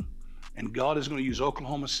blessing. And God is going to use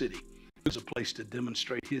Oklahoma City as a place to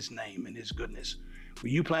demonstrate his name and his goodness. Will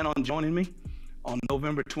you plan on joining me on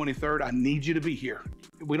November 23rd? I need you to be here.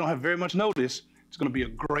 We don't have very much notice. It's going to be a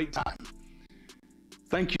great time.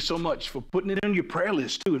 Thank you so much for putting it on your prayer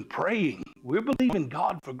list too and praying. We're believing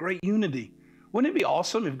God for great unity. Wouldn't it be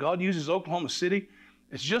awesome if God uses Oklahoma City?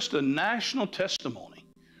 It's just a national testimony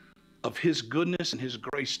of his goodness and his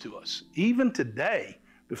grace to us. Even today,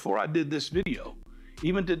 before I did this video,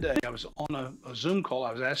 even today, I was on a Zoom call.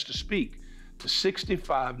 I was asked to speak to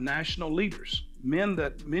 65 national leaders, men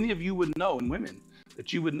that many of you would know and women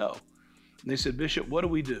that you would know. And they said, Bishop, what do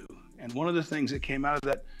we do? And one of the things that came out of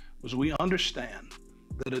that was we understand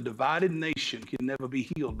that a divided nation can never be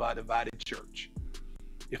healed by a divided church.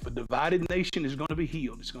 If a divided nation is going to be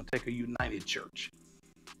healed, it's going to take a united church.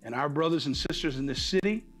 And our brothers and sisters in this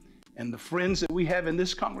city and the friends that we have in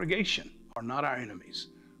this congregation are not our enemies.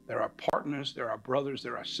 They're our partners, they're our brothers,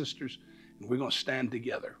 they're our sisters, and we're going to stand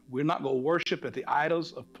together. We're not going to worship at the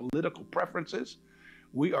idols of political preferences.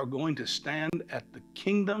 We are going to stand at the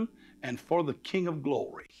kingdom and for the King of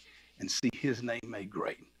glory and see his name made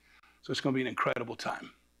great. So it's going to be an incredible time.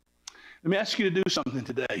 Let me ask you to do something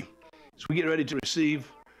today as we get ready to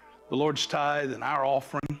receive the Lord's tithe and our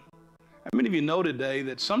offering. How many of you know today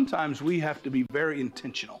that sometimes we have to be very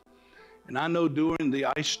intentional? And I know during the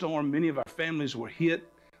ice storm, many of our families were hit.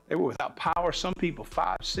 They were without power. Some people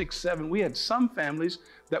 5, 6, 7. We had some families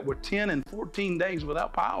that were 10 and 14 days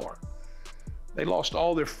without power. They lost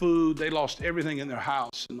all their food. They lost everything in their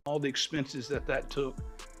house and all the expenses that took.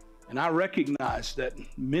 And I recognize that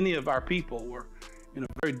many of our people were in a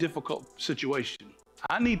very difficult situation.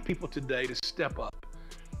 I need people today to step up.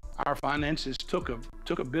 Our finances took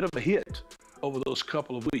a bit of a hit over those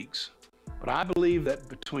couple of weeks. But I believe that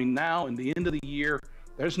between now and the end of the year,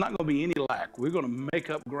 there's not going to be any lack. We're going to make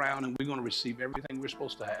up ground and we're going to receive everything we're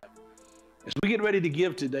supposed to have. As we get ready to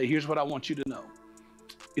give today, here's what I want you to know,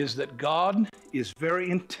 is that God is very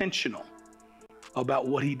intentional about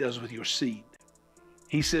what he does with your seed.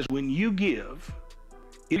 He says, when you give,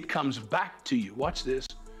 it comes back to you. Watch this.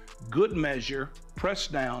 Good measure,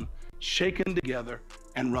 pressed down, shaken together,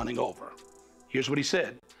 and running over. Here's what he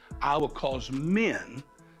said. I will cause men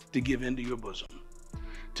to give into your bosom.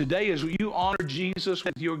 Today, as you honor Jesus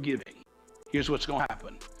with your giving, here's what's going to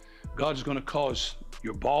happen. God's going to cause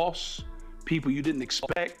your boss, people you didn't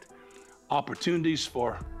expect, opportunities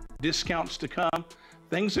for discounts to come.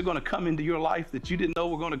 Things are going to come into your life that you didn't know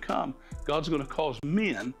were going to come. God's going to cause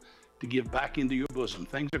men to give back into your bosom.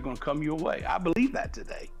 Things are going to come your way. I believe that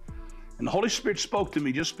today. And the Holy Spirit spoke to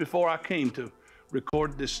me just before I came to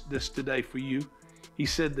record this today for you. He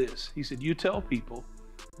said this. He said, you tell people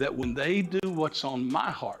that when they do what's on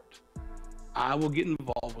my heart, I will get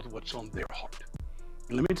involved with what's on their heart.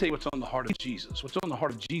 And let me tell you what's on the heart of Jesus. What's on the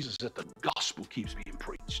heart of Jesus is that the gospel keeps being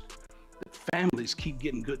preached, that families keep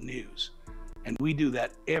getting good news. And we do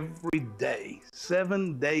that every day,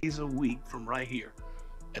 7 days a week from right here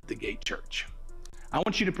at the Gate Church. I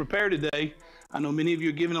want you to prepare today. I know many of you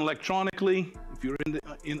are giving electronically. If you're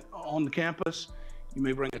on the campus, you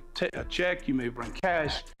may bring a check, you may bring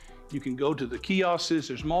cash. You can go to the kiosks.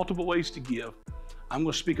 There's multiple ways to give. I'm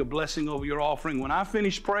going to speak a blessing over your offering. When I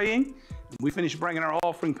finish praying, we finish bringing our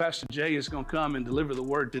offering, Pastor Jay is going to come and deliver the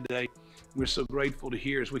word today. We're so grateful to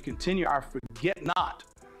hear as we continue our Forget Not.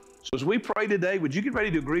 So as we pray today, would you get ready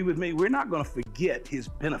to agree with me? We're not going to forget his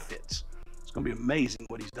benefits. It's going to be amazing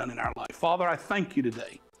what he's done in our life. Father, I thank you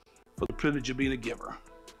today for the privilege of being a giver.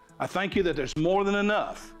 I thank you that there's more than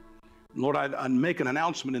enough. Lord, I make an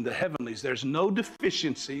announcement in the heavenlies. There's no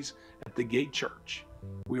deficiencies at the Gate Church.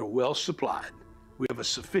 We are well supplied. We have a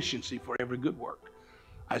sufficiency for every good work.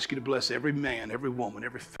 I ask you to bless every man, every woman,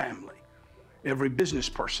 every family, every business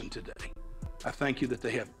person today. I thank you that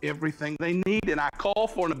they have everything they need, and I call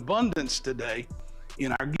for an abundance today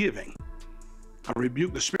in our giving. I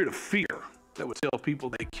rebuke the spirit of fear that would tell people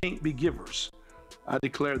they can't be givers. I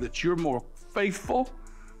declare that you're more faithful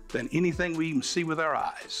than anything we even see with our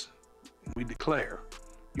eyes. And we declare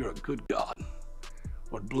you're a good God.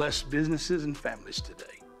 Lord, bless businesses and families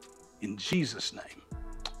today. In Jesus' name,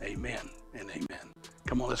 amen and amen.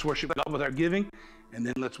 Come on, let's worship God with our giving, and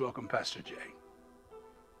then let's welcome Pastor Jay.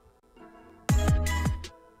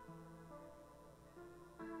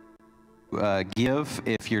 Give.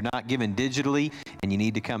 If you're not giving digitally and you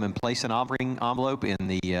need to come and place an offering envelope in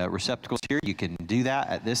the receptacles here, you can do that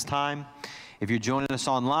at this time. If you're joining us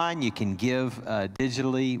online, you can give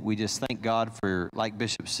digitally. We just thank God for, like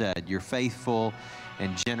Bishop said, your faithful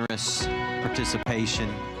and generous participation.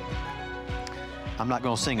 I'm not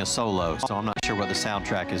going to sing a solo, so I'm not sure what the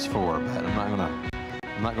soundtrack is for, but I'm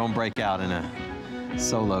not going to break out in a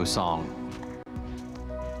solo song.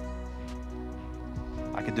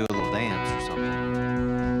 I could do a little dance or something.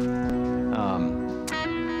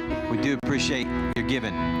 We do appreciate your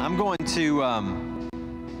giving. I'm going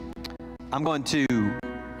to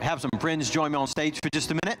have some friends join me on stage for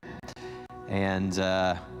just a minute, and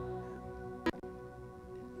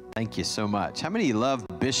thank you so much. How many of you love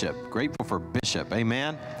Bishop? Grateful for Bishop,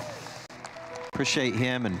 amen? Appreciate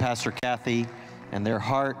him and Pastor Kathy and their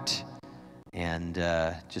heart, and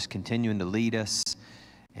just continuing to lead us,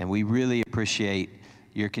 and we really appreciate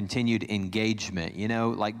your continued engagement. You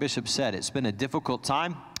know, like Bishop said, it's been a difficult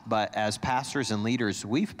time, but as pastors and leaders,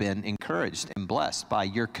 we've been encouraged and blessed by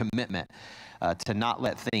your commitment to not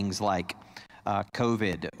let things like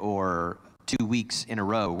COVID or 2 weeks in a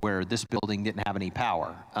row where this building didn't have any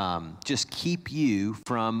power just keep you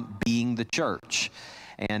from being the church.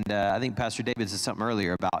 And I think Pastor David said something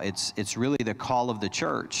earlier about it's really the call of the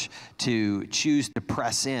church to choose to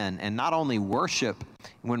press in and not only worship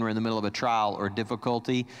when we're in the middle of a trial or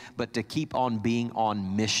difficulty, but to keep on being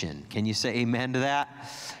on mission. Can you say amen to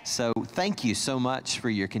that? So thank you so much for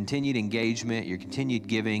your continued engagement, your continued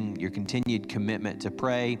giving, your continued commitment to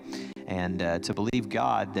pray, and to believe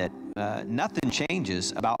God that nothing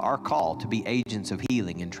changes about our call to be agents of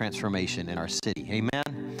healing and transformation in our city.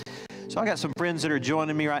 Amen? So I got some friends that are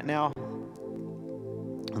joining me right now,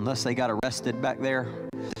 unless they got arrested back there.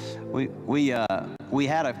 We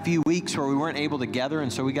had a few weeks where we weren't able to gather,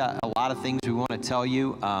 and so we got a lot of things we want to tell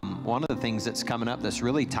you. One of the things that's coming up that's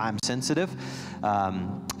really time sensitive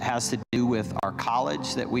has to do with our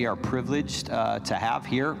college that we are privileged to have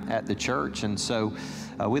here at the church, and so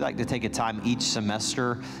we like to take a time each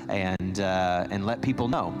semester and let people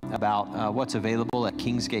know about what's available at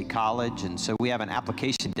Kingsgate College. And so we have an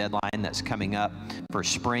application deadline that's coming up for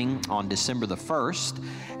spring on December the 1st.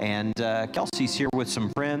 And Kelsey's here with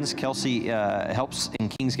some friends. Kelsey helps in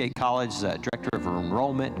Kingsgate College, Director of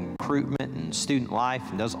Enrollment and Recruitment and Student Life,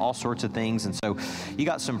 and does all sorts of things. And so you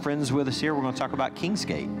got some friends with us here. We're going to talk about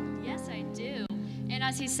Kingsgate. Yes, I do. And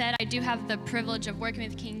as he said, I do have the privilege of working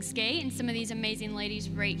with Kingsgate and some of these amazing ladies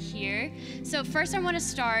right here. So first I want to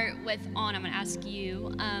start with I'm going to ask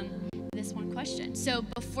you this one question. So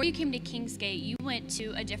before you came to Kingsgate, you went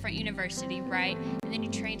to a different university, right? And then you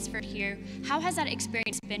transferred here. How has that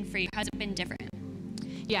experience been for you? Has it been different?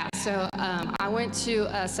 Yeah, so I went to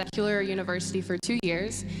a secular university for 2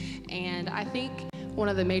 years, and I think one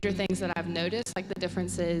of the major things that I've noticed, like the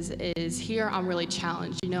difference is here I'm really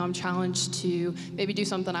challenged. You know, I'm challenged to maybe do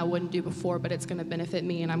something I wouldn't do before, but it's going to benefit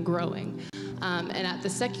me and I'm growing. And at the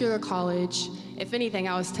secular college, if anything,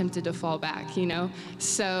 I was tempted to fall back, you know?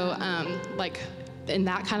 So like in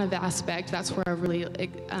that kind of aspect, that's where I've really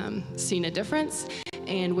seen a difference.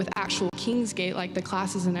 And with actual Kingsgate, like the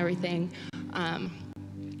classes and everything,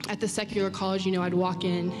 at the secular college, you know, I'd walk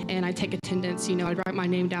in and I'd take attendance, you know, I'd write my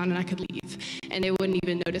name down and I could leave, and they wouldn't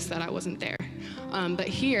even notice that I wasn't there. But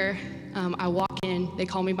here, I walk in, they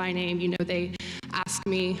call me by name, you know, they ask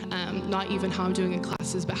me not even how I'm doing in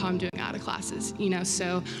classes, but how I'm doing out of classes, you know,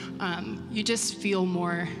 so you just feel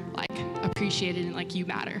more like appreciated and like you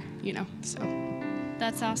matter, you know, so.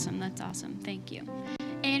 That's awesome, thank you.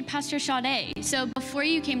 And Pastor Sade, so before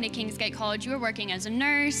you came to Kingsgate College, you were working as a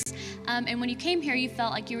nurse, and when you came here, you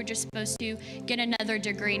felt like you were just supposed to get another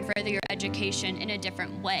degree and further your education in a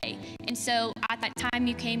different way. And so at that time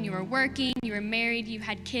you came, you were working, you were married, you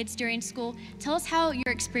had kids during school. Tell us how your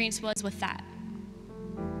experience was with that.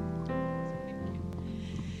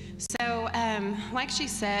 So, like she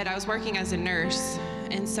said, I was working as a nurse,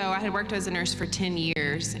 and so I had worked as a nurse for 10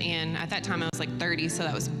 years, and at that time I was like 30, so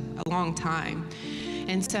that was a long time.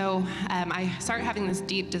 And so I started having this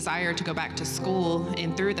deep desire to go back to school,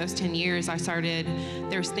 and through those 10 years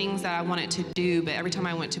there's things that I wanted to do, but every time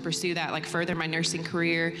I went to pursue that, like further my nursing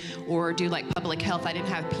career or do like public health, I didn't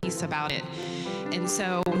have peace about it. And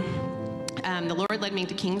so the Lord led me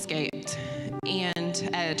to Kingsgate.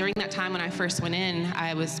 And during that time when I first went in,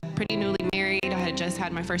 I was pretty newly married. I had just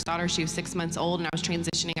had my first daughter. She was 6 months old, and I was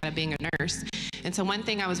transitioning out of being a nurse. And so one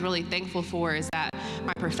thing I was really thankful for is that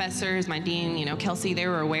my professors, my dean, you know, Kelsey, they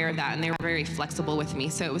were aware of that, and they were very flexible with me.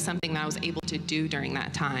 So it was something that I was able to do during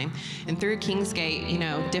that time. And through Kingsgate, you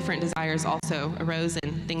know, different desires also arose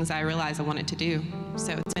and things I realized I wanted to do.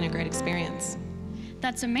 So it's been a great experience.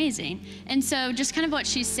 That's amazing. And so just kind of what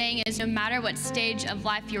she's saying is no matter what stage of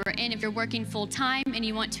life you're in, if you're working full time and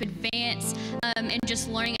you want to advance and just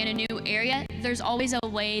learning in a new area, there's always a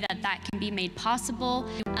way that that can be made possible.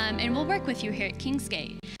 And we'll work with you here at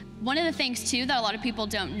Kingsgate. One of the things, too, that a lot of people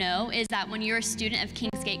don't know is that when you're a student of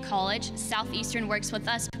Kingsgate College, Southeastern works with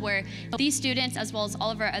us where these students, as well as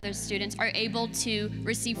all of our other students, are able to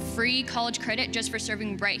receive free college credit just for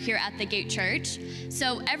serving right here at the Gate Church.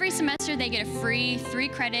 So every semester they get a free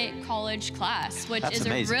 3-credit college class, which That's is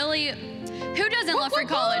amazing. a really, who doesn't love free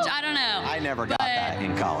college? I don't know. I never got that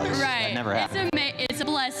in college. Right. That never happened. It's a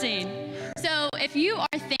blessing. So if you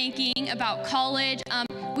are thinking about college,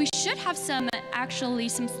 we should have some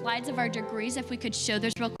slides of our degrees, if we could show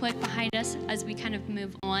those real quick behind us as we kind of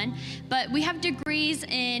move on. But we have degrees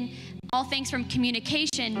in all things from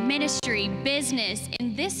communication, ministry, business,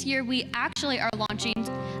 and this year we actually are launching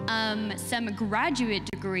some graduate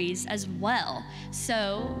degrees as well.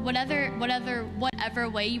 So whatever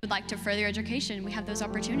way you would like to further your education, we have those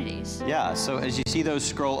opportunities. Yeah, so as you see those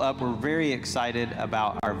scroll up, we're very excited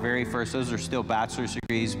about our very first, those are still bachelor's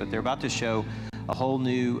degrees, but they're about to show a whole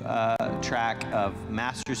new track of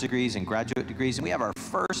master's degrees and graduate degrees. And we have our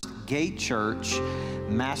first Gate Church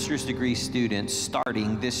master's degree students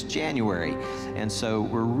starting this January. And so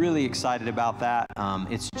we're really excited about that.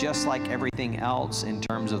 It's just like everything else in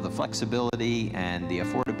terms of the flexibility and the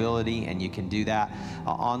affordability, and you can do that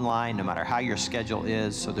online no matter how your schedule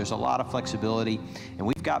is. So there's a lot of flexibility. And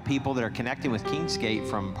we've got people that are connecting with Kingsgate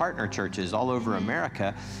from partner churches all over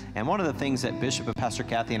America. And one of the things that Bishop and Pastor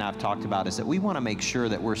Kathy and I have talked about is that we want to make sure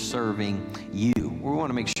that we're serving you. We want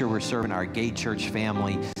to make sure we're serving our Gate Church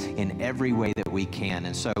family in every way that we can.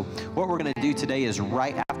 And so what we're going to do today is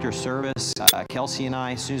right after service, Kelsey and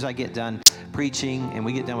I, as soon as I get done preaching and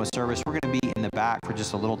we get done with service, we're going to be in the back for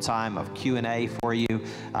just a little time of Q&A for you.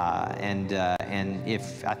 And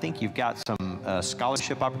if I think you've got some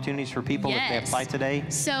scholarship opportunities for people if they apply today.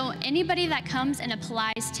 So anybody that comes and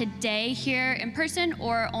applies today here in person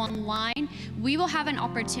or online, we will have an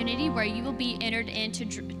opportunity where you will be entered in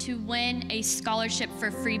to win a scholarship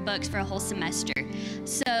for free books for a whole semester.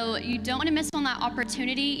 So you don't want to miss on that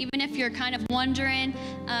opportunity. Even if you're kind of wondering,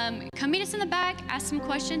 come meet us in the back, ask some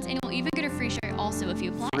questions, and you'll even get a free shirt also if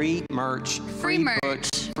you apply. Free merch, free books,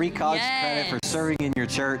 free college credit for serving in your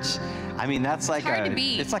church. I mean, that's like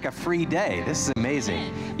it's like a free day. This is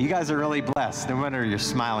amazing. You guys are really blessed. No wonder you're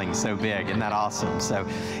smiling so big. Isn't that awesome? So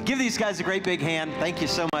give these guys a great big hand. Thank you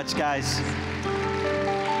so much, guys.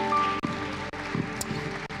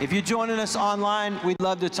 If you're joining us online, we'd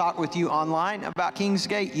love to talk with you online about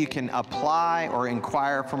Kingsgate. You can apply or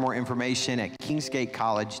inquire for more information at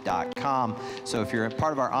kingsgatecollege.com. So if you're a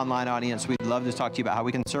part of our online audience, we'd love to talk to you about how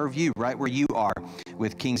we can serve you right where you are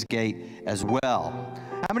with Kingsgate as well.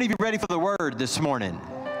 How many of you are ready for the word this morning?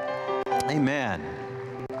 Amen.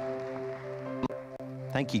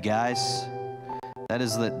 Thank you, guys. That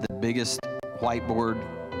is the biggest whiteboard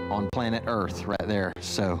on planet Earth right there.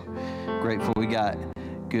 So grateful we got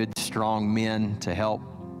good, strong men to help.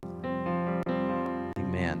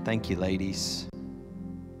 Amen. Thank you, ladies.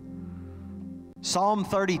 Psalm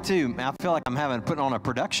 32. I feel like I'm putting on a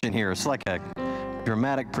production here. It's like a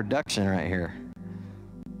dramatic production right here.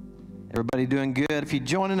 Everybody doing good? If you're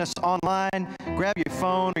joining us online, grab your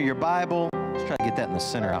phone or your Bible. Let's try to get that in the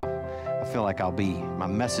center. I feel like my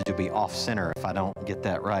message will be off center if I don't get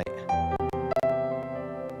that right.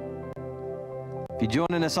 If you're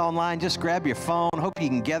joining us online, just grab your phone. Hope you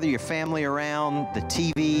can gather your family around the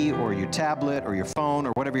TV or your tablet or your phone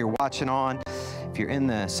or whatever you're watching on. If you're in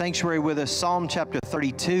the sanctuary with us, Psalm chapter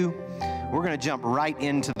 32, we're going to jump right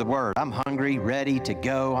into the Word. I'm hungry, ready to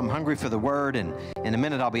go. I'm hungry for the Word, and in a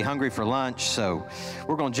minute I'll be hungry for lunch. So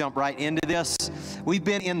we're going to jump right into this. We've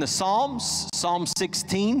been in the Psalms, Psalm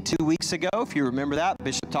 16 2 weeks ago. If you remember that,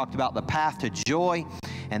 Bishop talked about the path to joy.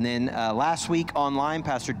 And then last week online,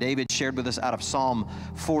 Pastor David shared with us out of Psalm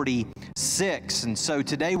 46. And so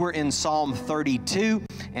today we're in Psalm 32,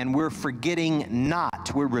 and we're forgetting not.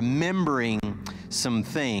 We're remembering some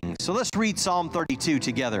things. So let's read Psalm 32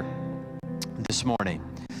 together this morning.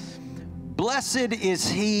 Blessed is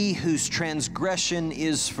he whose transgression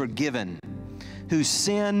is forgiven, whose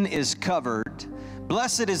sin is covered.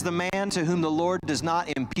 Blessed is the man to whom the Lord does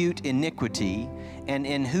not impute iniquity, and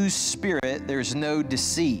in whose spirit there's no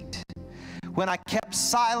deceit. When I kept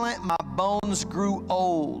silent, my bones grew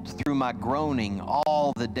old through my groaning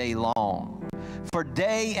all the day long. For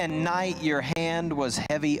day and night your hand was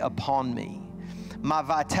heavy upon me. My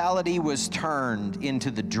vitality was turned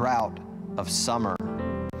into the drought of summer.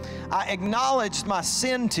 I acknowledged my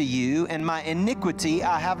sin to you, and my iniquity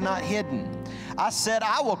I have not hidden. I said,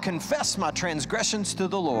 I will confess my transgressions to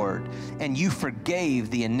the Lord, and you forgave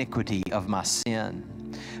the iniquity of my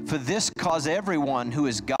sin. For this cause everyone who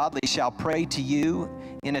is godly shall pray to you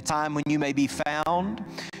in a time when you may be found.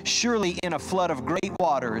 Surely in a flood of great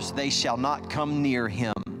waters they shall not come near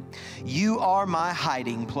him. You are my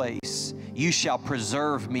hiding place. You shall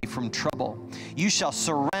preserve me from trouble. You shall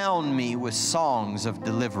surround me with songs of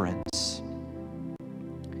deliverance.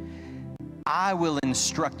 I will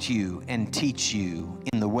instruct you and teach you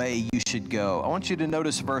in the way you should go. I want you to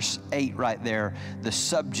notice verse 8 right there. The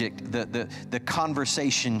subject, the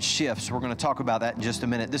conversation shifts. We're going to talk about that in just a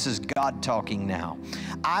minute. This is God talking now.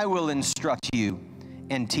 I will instruct you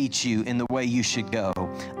and teach you in the way you should go.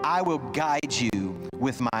 I will guide you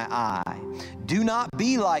with my eye. Do not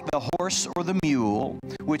be like the horse or the mule,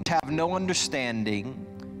 which have no understanding,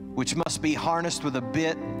 which must be harnessed with a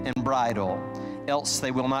bit and bridle, else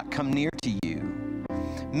they will not come near to you.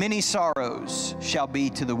 Many sorrows shall be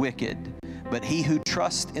to the wicked, but he who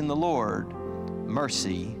trusts in the Lord,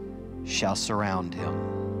 mercy shall surround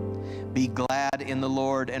him. Be glad in the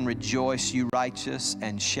Lord and rejoice, you righteous,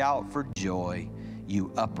 and shout for joy,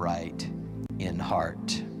 you upright in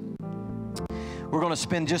heart. We're going to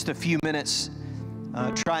spend just a few minutes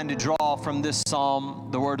trying to draw from this psalm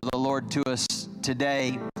the word of the Lord to us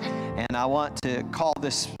today. And I want to call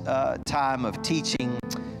this time of teaching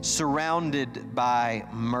Surrounded by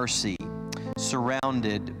Mercy.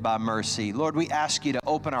 Surrounded by Mercy. Lord, we ask you to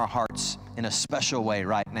open our hearts in a special way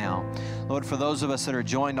right now. Lord, for those of us that are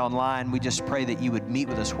joined online, we just pray that you would meet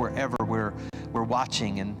with us wherever we're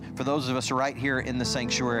watching. And for those of us right here in the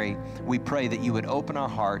sanctuary, we pray that you would open our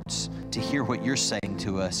hearts to hear what you're saying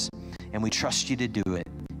to us. And we trust you to do it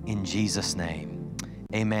in Jesus' name.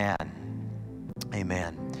 Amen.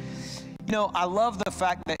 Amen. You know, I love the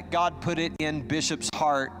fact that God put it in Bishop's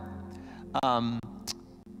heart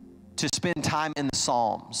to spend time in the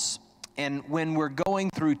Psalms. And when we're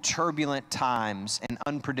going through turbulent times and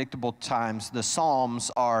unpredictable times, the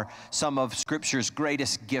Psalms are some of Scripture's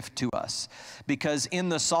greatest gift to us. Because in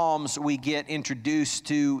the Psalms, we get introduced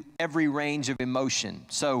to every range of emotion.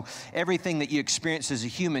 So everything that you experience as a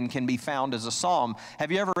human can be found as a psalm.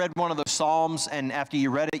 Have you ever read one of those Psalms and after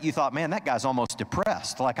you read it, you thought, man, that guy's almost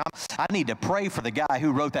depressed. Like, I need to pray for the guy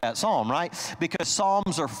who wrote that psalm, right? Because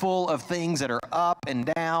Psalms are full of things that are up and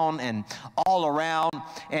down and all around.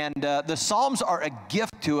 And the Psalms are a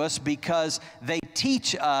gift to us because they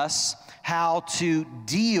teach us how to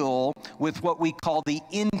deal with what we call the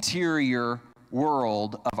interior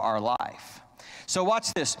world of our life. So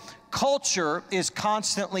watch this. Culture is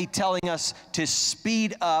constantly telling us to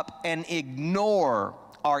speed up and ignore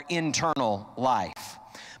our internal life.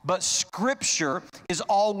 But Scripture is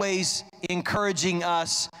always encouraging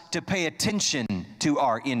us to pay attention to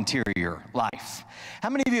our interior life. How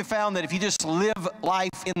many of you have found that if you just live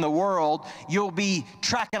life in the world, you'll be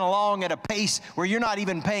tracking along at a pace where you're not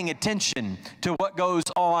even paying attention to what goes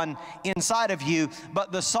on inside of you?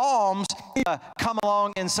 But the Psalms come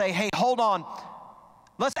along and say, hey, hold on.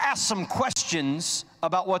 Let's ask some questions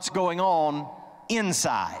about what's going on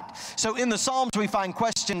inside. So in the Psalms, we find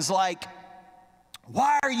questions like,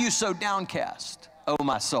 why are you so downcast, O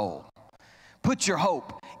my soul? Put your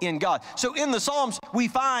hope in God. So in the Psalms, we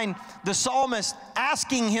find the psalmist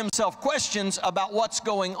asking himself questions about what's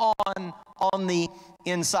going on the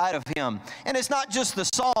inside of him. And it's not just the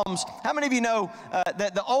Psalms. How many of you know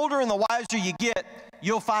that the older and the wiser you get,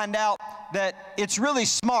 you'll find out that it's really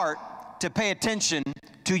smart to pay attention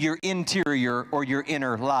to your interior or your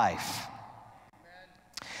inner life.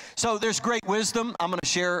 So there's great wisdom. I'm going to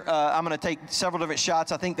share, I'm going to take several different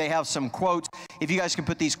shots. I think they have some quotes. If you guys can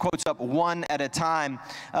put these quotes up one at a time.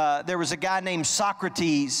 There was a guy named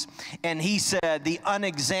Socrates, and he said, the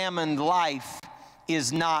unexamined life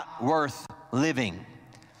is not worth living.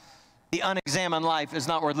 The unexamined life is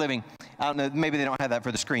not worth living. I don't know, maybe they don't have that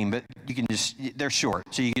for the screen, but you can just, they're short,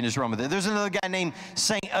 so you can just run with it. There's another guy named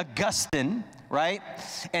St. Augustine, right?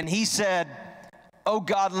 And he said, oh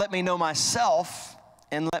God, let me know myself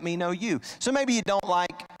and let me know you. So maybe you don't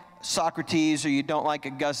like Socrates or you don't like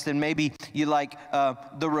Augustine. Maybe you like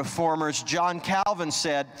the reformers. John Calvin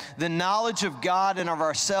said, the knowledge of God and of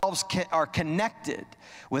ourselves are connected.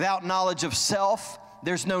 Without knowledge of self,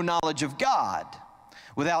 there's no knowledge of God.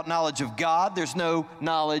 Without knowledge of God, there's no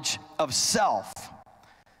knowledge of self.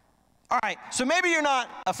 All right, so maybe you're not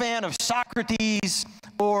a fan of Socrates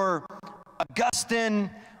or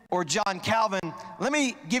Augustine or John Calvin. Let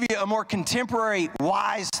me give you a more contemporary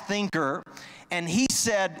wise thinker, and he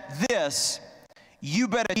said this, you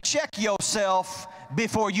better check yourself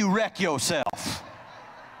before you wreck yourself.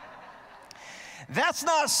 That's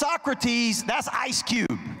not Socrates, that's Ice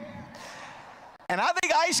Cube. And I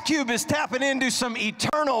think Ice Cube is tapping into some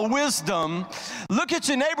eternal wisdom. Look at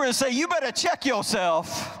your neighbor and say, you better check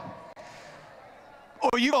yourself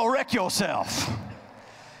or you're going to wreck yourself.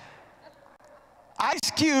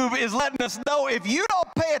 Ice Cube is letting us know if you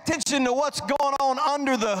don't pay attention to what's going on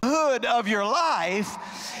under the hood of your life,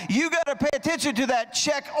 you got to pay attention to that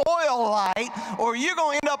check oil light, or you're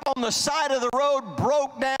going to end up on the side of the road,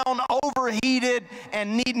 broke down, overheated,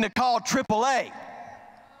 and needing to call AAA.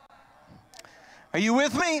 Are you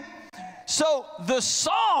with me? So the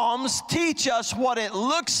Psalms teach us what it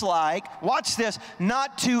looks like, watch this,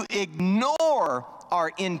 not to ignore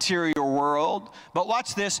our interior world, but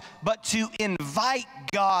watch this, but to invite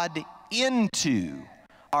God into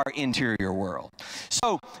our interior world.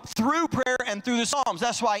 So through prayer and through the Psalms,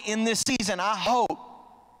 that's why in this season I hope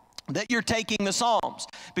that you're taking the Psalms.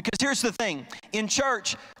 Because here's the thing, in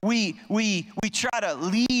church we try to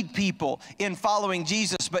lead people in following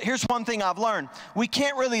Jesus, but here's one thing I've learned. We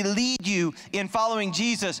can't really lead you in following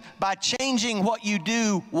Jesus by changing what you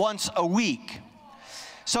do once a week.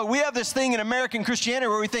 So we have this thing in American Christianity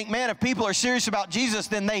where we think, man, if people are serious about Jesus,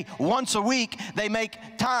 then they, once a week, they make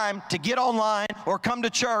time to get online or come to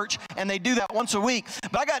church, and they do that once a week.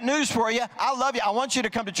 But I got news for you. I love you. I want you to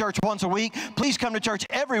come to church once a week. Please come to church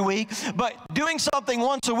every week. But doing something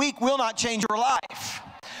once a week will not change your life.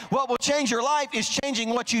 What will change your life is changing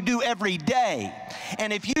what you do every day.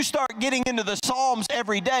 And if you start getting into the Psalms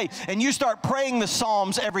every day, and you start praying the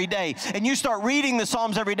Psalms every day, and you start reading the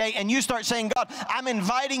Psalms every day, and you start saying, God, I'm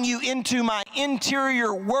inviting you into my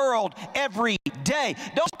interior world every day.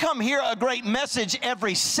 Don't come hear a great message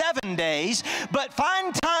every 7 days, but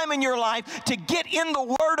find time in your life to get in the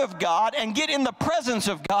Word of God and get in the presence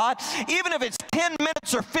of God, even if it's 10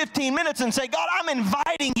 minutes or 15 minutes, and say, God, I'm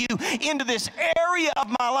inviting you into this area of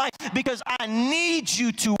my life because I need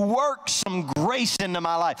you to work some grace into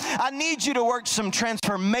my life. I need you to work some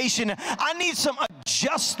transformation. I need some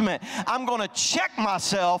adjustment. I'm going to check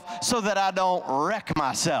myself so that I don't wreck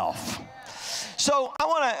myself. So I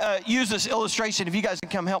want to use this illustration. If you guys can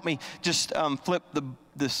come help me just flip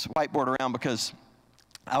this whiteboard around, because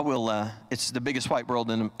I will, it's the biggest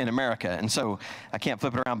whiteboard in America, and so I can't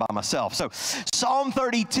flip it around by myself. So Psalm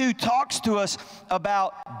 32 talks to us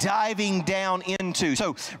about diving down into.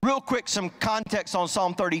 So real quick, some context on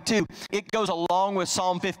Psalm 32. It goes along with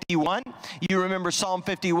Psalm 51. You remember Psalm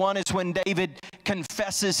 51 is when David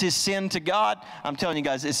confesses his sin to God. I'm telling you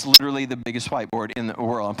guys, it's literally the biggest whiteboard in the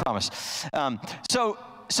world, I promise.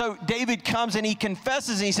 So David comes and he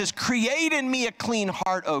confesses and he says, create in me a clean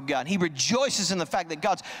heart, O God. He rejoices in the fact that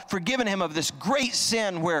God's forgiven him of this great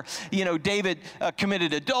sin where, you know, David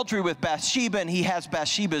committed adultery with Bathsheba, and he has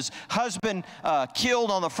Bathsheba's husband killed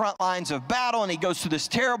on the front lines of battle, and he goes through this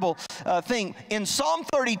terrible thing. In Psalm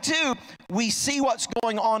 32, we see what's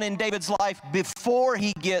going on in David's life before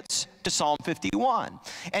he gets to Psalm 51.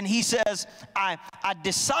 And he says, I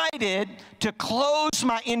decided to close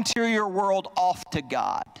my interior world off to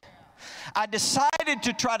God. I decided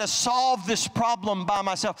to try to solve this problem by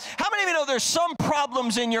myself. How many of you know there's some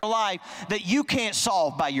problems in your life that you can't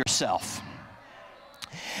solve by yourself?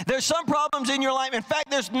 There's some problems in your life. In fact,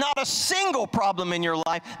 there's not a single problem in your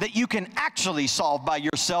life that you can actually solve by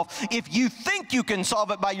yourself. If you think you can solve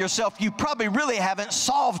it by yourself, you probably really haven't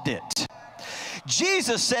solved it.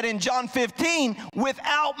 Jesus said in John 15,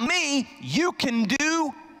 without me, you can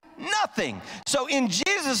do nothing. So in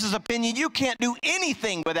Jesus' opinion, you can't do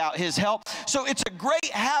anything without his help. So it's a great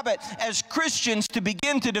habit as Christians to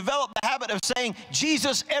begin to develop the habit of saying,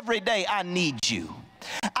 Jesus, every day I need you.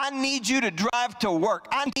 I need you to drive to work.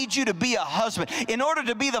 I need you to be a husband. In order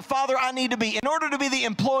to be the father I need to be. In order to be the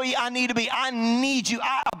employee I need to be. I need you.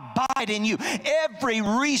 I abide in you. Every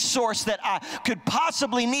resource that I could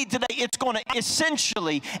possibly need today, it's going to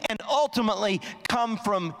essentially and ultimately come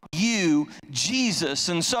from you, Jesus.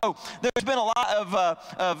 And so there's been a lot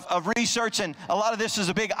of research, and a lot of this is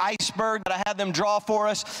a big iceberg that I had them draw for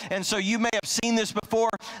us. And so you may have seen this before,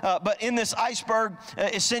 but in this iceberg,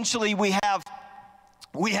 essentially we have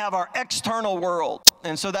our external world,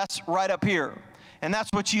 and so that's right up here, and that's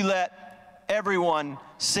what you let everyone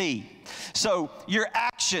see. So your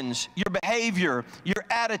actions, your behavior, your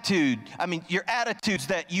attitudes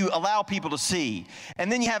that you allow people to see,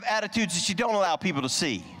 and then you have attitudes that you don't allow people to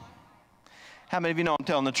see. How many of you know I'm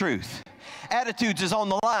telling the truth? Attitudes is on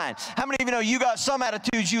the line. How many of you know you got some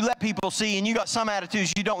attitudes you let people see, and you got some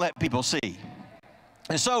attitudes you don't let people see?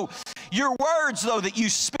 And so your words, though, that you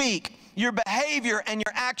speak, your behavior and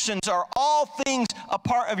your actions are all things a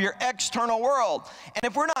part of your external world. And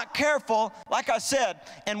if we're not careful, like I said,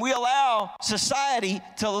 and we allow society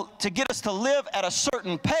to get us to live at a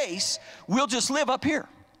certain pace, we'll just live up here.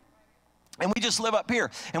 And we just live up here,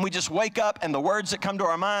 and we just wake up, and the words that come to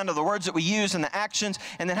our mind are the words that we use and the actions.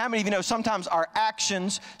 And then how many of you know sometimes our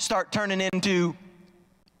actions start turning into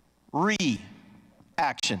reactions?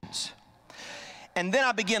 And then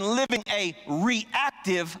I begin living a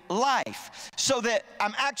reactive life, so that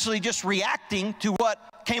I'm actually just reacting to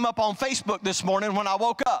what came up on Facebook this morning when I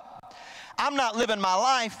woke up. I'm not living my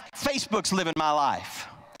life, Facebook's living my life.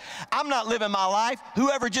 I'm not living my life.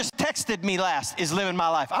 Whoever just texted me last is living my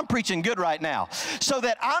life. I'm preaching good right now. So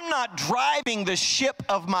that I'm not driving the ship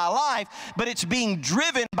of my life, but it's being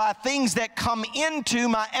driven by things that come into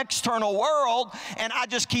my external world, and I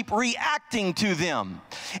just keep reacting to them.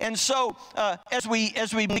 And so as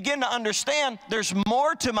we begin to understand there's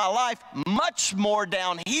more to my life, much more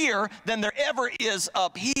down here than there ever is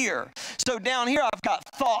up here. So down here I've got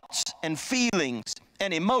thoughts and feelings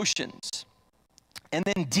and emotions. And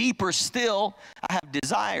then deeper still, I have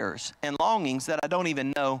desires and longings that I don't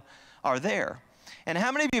even know are there. And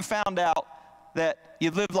how many of you found out that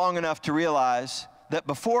you've lived long enough to realize that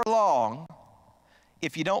before long,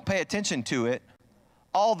 if you don't pay attention to it,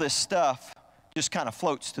 all this stuff just kind of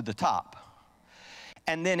floats to the top?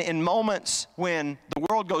 And then in moments when the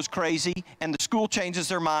world goes crazy and the school changes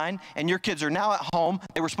their mind and your kids are now at home,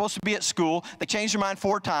 they were supposed to be at school, they changed their mind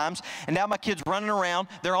 4 times, and now my kids running around,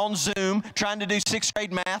 they're on Zoom trying to do 6th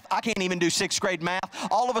grade math. I can't even do 6th grade math.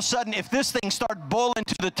 All of a sudden, if this thing starts boiling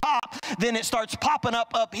to the top, then it starts popping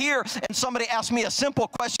up here, and somebody asks me a simple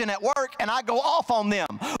question at work and I go off on them.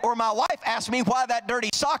 Or my wife asks me why that dirty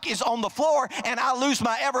sock is on the floor and I lose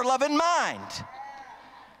my ever-loving mind.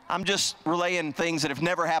 I'm just relaying things that have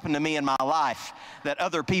never happened to me in my life that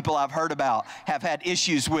other people I've heard about have had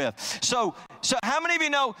issues with. So how many of you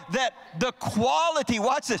know that the quality,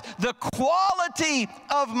 watch this, the quality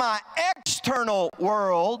of my external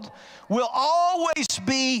world will always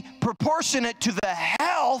be proportionate to the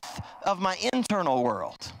health of my internal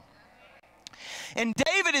world? And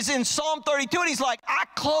David is in Psalm 32 and he's like, I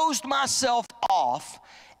closed myself off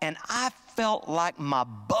and I felt like my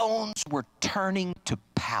bones were turning to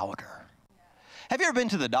powder. Have you ever been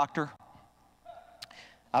to the doctor?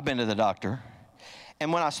 I've been to the doctor.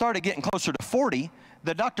 And when I started getting closer to 40,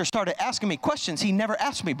 the doctor started asking me questions he never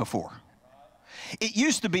asked me before. It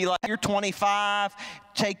used to be like, you're 25,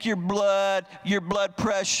 take your blood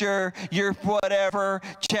pressure, your whatever,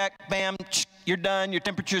 check, bam, you're done, your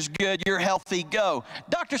temperature's good, you're healthy, go.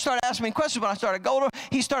 Doctor started asking me questions when I started going.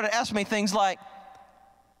 He started asking me things like,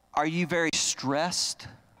 are you very stressed?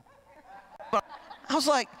 I was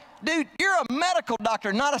like, dude, you're a medical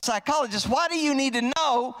doctor, not a psychologist. Why do you need to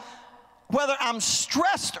know whether I'm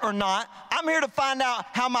stressed or not? I'm here to find out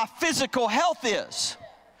how my physical health is.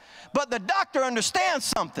 But the doctor understands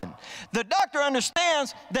something. The doctor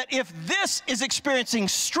understands that if this is experiencing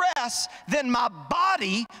stress, then my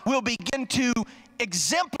body will begin to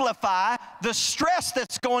exemplify the stress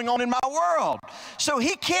that's going on in my world. So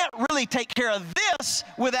he can't really take care of this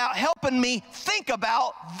without helping me think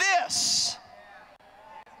about this.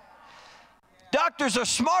 Doctors are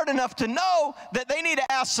smart enough to know that they need to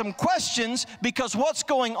ask some questions, because what's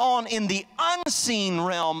going on in the unseen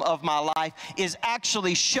realm of my life is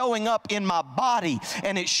actually showing up in my body,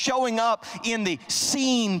 and it's showing up in the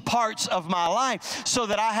seen parts of my life, so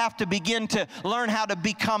that I have to begin to learn how to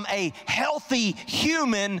become a healthy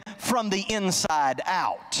human from the inside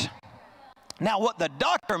out. Now, what the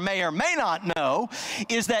doctor may or may not know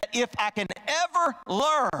is that if I can ever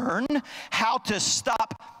learn how to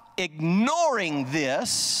stop ignoring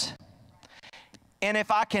this, and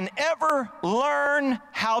if I can ever learn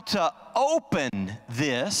how to open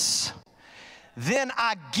this, then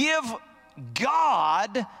I give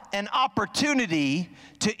God an opportunity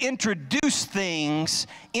to introduce things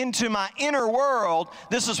into my inner world.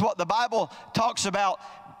 This is what the Bible talks about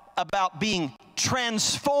being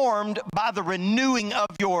transformed by the renewing of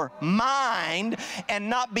your mind and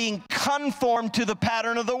not being conformed to the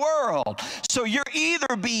pattern of the world. So you're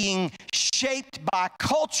either being shaped by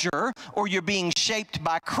culture or you're being shaped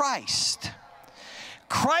by Christ.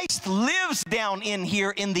 Christ lives down in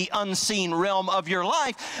here in the unseen realm of your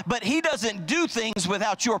life, but he doesn't do things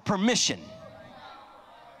without your permission.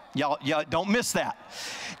 Y'all don't miss that.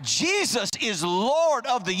 Jesus is Lord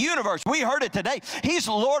of the universe. We heard it today. He's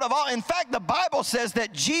Lord of all. In fact, the Bible says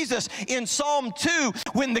that Jesus in Psalm 2,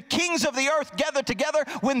 when the kings of the earth gather together,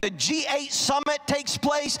 when the G8 summit takes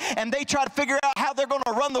place and they try to figure out how they're going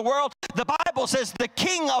to run the world, the Bible says the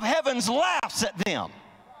King of heavens laughs at them.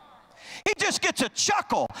 He just gets a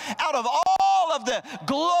chuckle out of all of the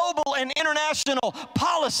global and international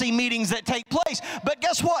policy meetings that take place. But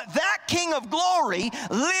guess what? That King of glory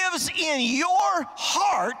lives in your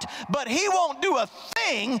heart, but he won't do a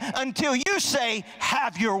thing until you say,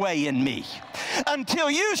 have your way in me. Until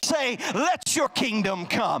you say, let your kingdom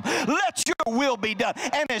come. Let your will be done.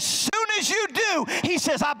 And as soon as you do, he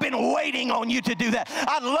says, I've been waiting on you to do that.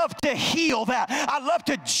 I'd love to heal that. I'd love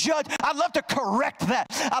to judge. I'd love to correct that.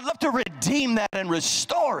 I'd love to redeem that and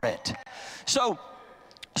restore it. So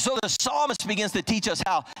the psalmist begins to teach us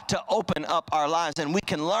how to open up our lives, and we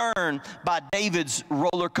can learn by David's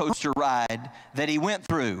roller coaster ride that he went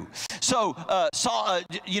through. So,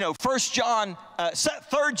 3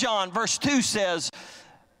 John verse 2 says,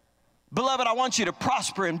 beloved, I want you to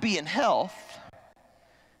prosper and be in health,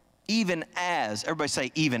 even as, everybody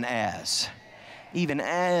say, even as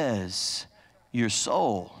your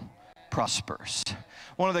soul prospers.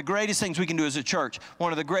 One of the greatest things we can do as a church,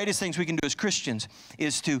 one of the greatest things we can do as Christians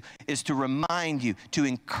is to remind you, to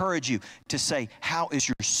encourage you, to say, how is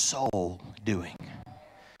your soul doing?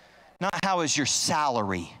 Not how is your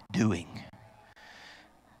salary doing?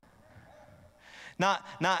 Not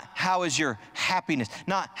how is your happiness,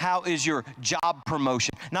 not how is your job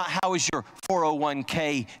promotion, not how is your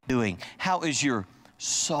 401k doing, how is your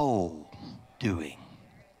soul doing?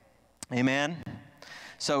 Amen?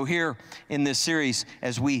 So here in this series,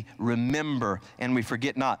 as we remember and we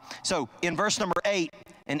forget not. So in verse number 8,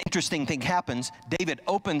 an interesting thing happens. David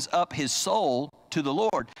opens up his soul to the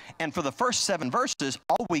Lord. And for the first 7 verses,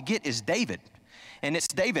 all we get is David. And it's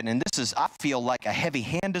David, and this is, I feel like a heavy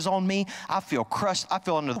hand is on me. I feel crushed. I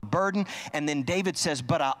feel under the burden. And then David says,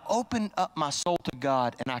 but I opened up my soul to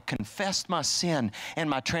God, and I confessed my sin and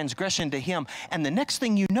my transgression to him. And the next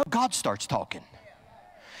thing you know, God starts talking.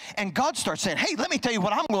 And God starts saying, hey, let me tell you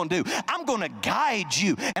what I'm going to do. I'm going to guide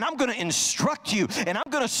you, and I'm going to instruct you, and I'm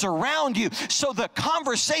going to surround you. So the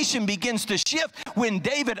conversation begins to shift when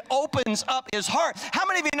David opens up his heart. How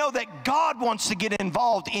many of you know that God wants to get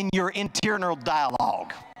involved in your internal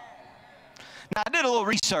dialogue? Now, I did a little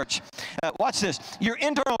research. Watch this. Your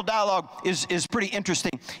internal dialogue is pretty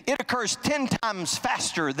interesting. It occurs 10 times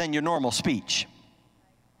faster than your normal speech.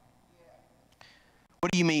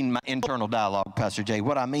 What do you mean, my internal dialogue, Pastor Jay?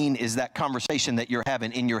 What I mean is that conversation that you're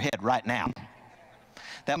having in your head right now.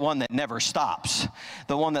 That one that never stops.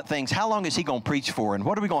 The one that thinks, how long is he going to preach for? And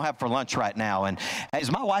what are we going to have for lunch right now? And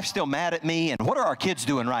is my wife still mad at me? And what are our kids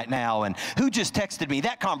doing right now? And who just texted me?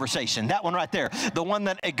 That conversation, that one right there. The one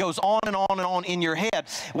that it goes on and on and on in your head.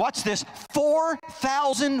 Watch this,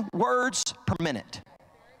 4,000 words per minute.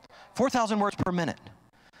 4,000 words per minute.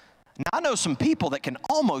 Now, I know some people that can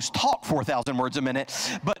almost talk 4,000 words a minute,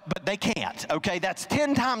 but they can't, okay? That's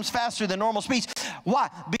 10 times faster than normal speech. Why?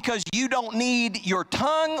 Because you don't need your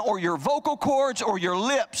tongue or your vocal cords or your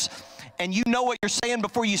lips, and you know what you're saying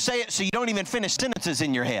before you say it, so you don't even finish sentences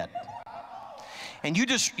in your head. And you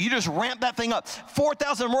just ramp that thing up.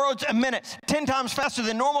 4,000 words a minute, 10 times faster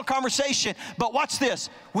than normal conversation. But watch this.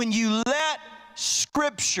 When you let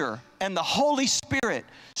Scripture and the Holy Spirit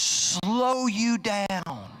slow you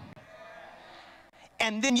down,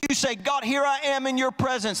 and then you say, God, here I am in your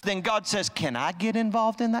presence. Then God says, can I get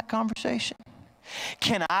involved in that conversation?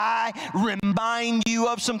 Can I remind you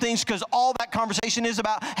of some things? Because all that conversation is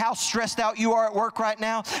about how stressed out you are at work right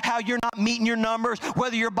now, how you're not meeting your numbers,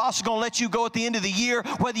 whether your boss is going to let you go at the end of the year,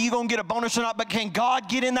 whether you're going to get a bonus or not. But can God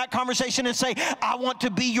get in that conversation and say, I want to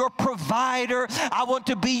be your provider. I want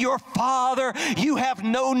to be your father. You have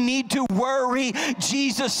no need to worry.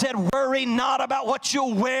 Jesus said, worry not about what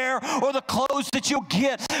you'll wear or the clothes that you'll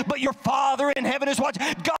get, but your Father in heaven is watching.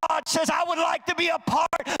 God says, I would like to be a part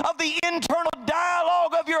of the internal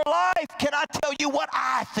dialogue of your life. Can I tell you what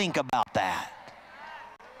I think about that?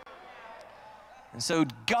 And so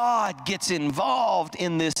God gets involved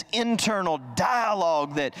in this internal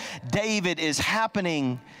dialogue that David is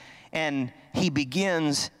happening, and he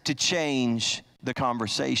begins to change the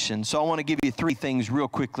conversation. So I want to give you 3 things real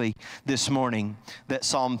quickly this morning that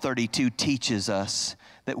Psalm 32 teaches us,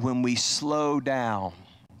 that when we slow down,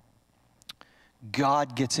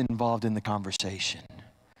 God gets involved in the conversation.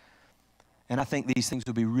 And I think these things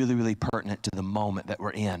will be really, really pertinent to the moment that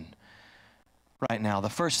we're in right now. The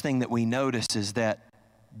first thing that we notice is that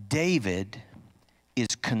David is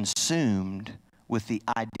consumed with the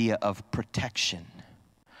idea of protection.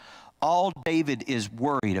 All David is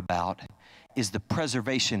worried about is the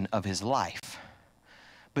preservation of his life.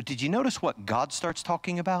 But did you notice what God starts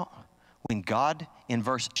talking about? When God, in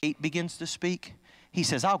verse 8, begins to speak, he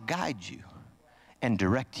says, I'll guide you and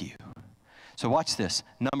direct you. So watch this.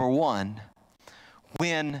 Number 1,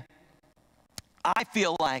 when I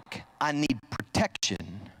feel like I need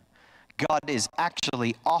protection, God is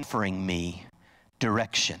actually offering me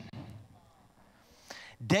direction.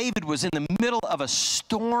 David was in the middle of a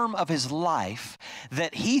storm of his life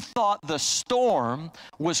that he thought the storm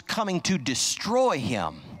was coming to destroy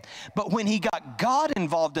him. But when he got God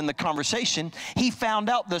involved in the conversation, he found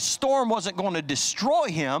out the storm wasn't going to destroy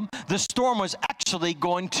him. The storm was actually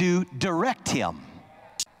going to direct him.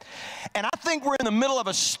 And I think we're in the middle of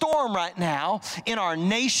a storm right now in our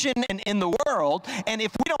nation and in the world. And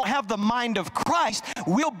if we don't have the mind of Christ,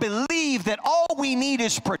 we'll believe that all we need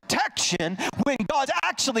is protection when God's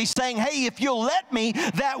actually saying, hey, if you'll let me,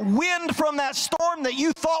 that wind from that storm that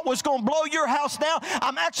you thought was going to blow your house down,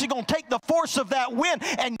 I'm actually going to take the force of that wind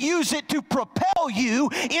and use it to propel you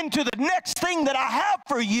into the next thing that I have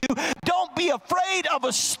for you. Don't be afraid of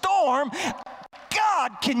a storm.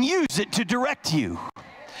 God can use it to direct you.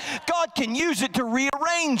 God can use it to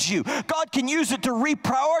rearrange you. God can use it to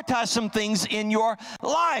reprioritize some things in your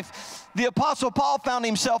life. The Apostle Paul found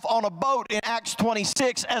himself on a boat in Acts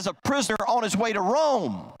 26 as a prisoner on his way to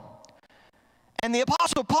Rome. And the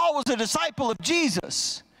Apostle Paul was a disciple of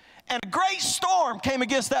Jesus. And a great storm came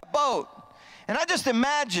against that boat. And I just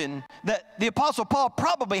imagine that the Apostle Paul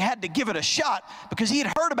probably had to give it a shot because he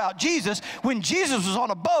had heard about Jesus. When Jesus was on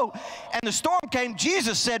a boat and the storm came,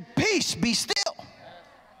 Jesus said, "Peace, be still."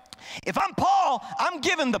 If I'm Paul, I'm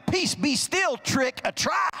giving the peace be still trick a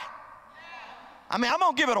try. I mean, I'm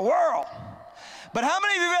going to give it a whirl. But how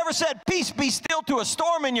many of you have ever said peace be still to a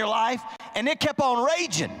storm in your life and it kept on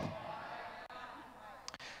raging?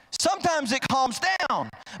 Sometimes it calms down,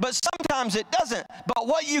 but sometimes it doesn't. But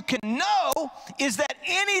what you can know is that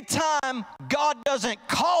anytime God doesn't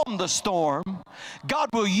calm the storm, God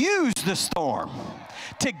will use the storm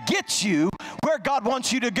to get you where God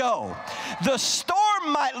wants you to go. The storm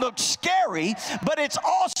might look scary, but it's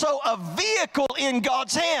also a vehicle in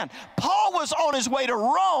God's hand. Paul was on his way to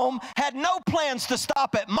Rome, had no plans to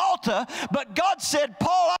stop at Malta, but God said,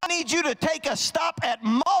 Paul, I need you to take a stop at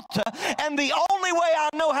Malta, and the only way I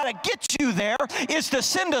know how to get you there is to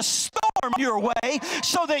send a storm your way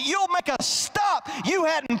so that you'll make a stop you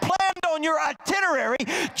hadn't planned on your itinerary.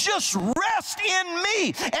 Just rest in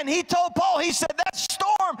me. And he told Paul, he said, that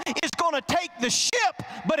storm is going to take the ship,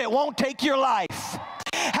 but it won't take your life.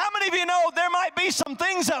 How many of you know there might be some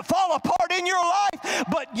things that fall apart in your life,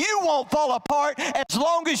 but you won't fall apart as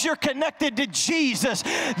long as you're connected to Jesus?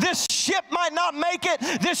 This ship might not make it.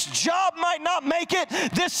 This job might not make it.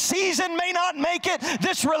 This season may not make it.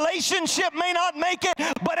 This relationship may not make it.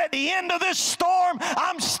 But at the end of this storm,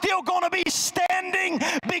 I'm still going to be standing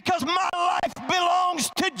because my life belongs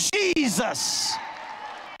to Jesus.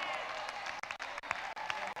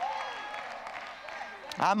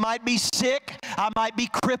 I might be sick, I might be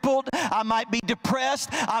crippled, I might be depressed,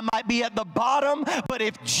 I might be at the bottom, but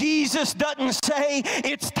if Jesus doesn't say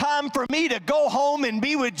it's time for me to go home and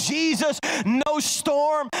be with Jesus, no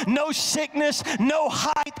storm, no sickness, no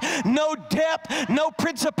height, no depth, no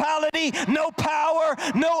principality, no power,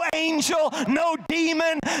 no angel, no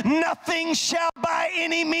demon, nothing shall by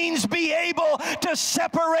any means be able to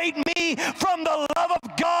separate me from the love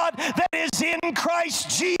of God that is in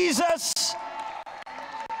Christ Jesus.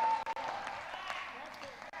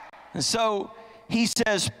 And so he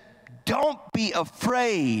says, don't be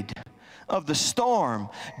afraid of the storm.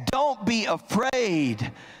 Don't be afraid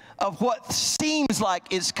of what seems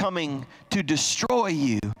like is coming to destroy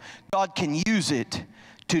you. God can use it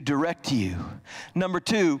to direct you. Number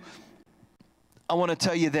two, I want to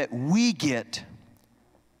tell you that we get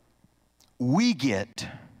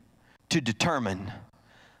to determine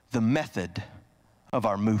the method of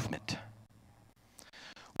our movement.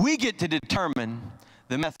 We get to determine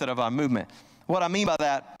the method of our movement. What I mean by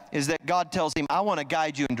that is that God tells him, I want to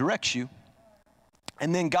guide you and direct you.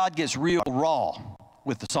 And then God gets real raw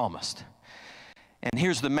with the psalmist. And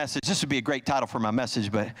here's the message. This would be a great title for my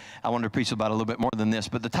message, but I wanted to preach about it a little bit more than this.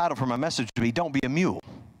 But the title for my message would be, Don't Be a Mule.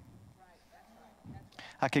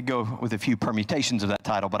 I could go with a few permutations of that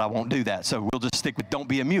title, but I won't do that. So we'll just stick with Don't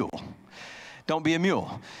Be a Mule. Don't be a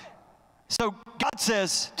mule. So God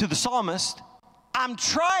says to the psalmist, I'm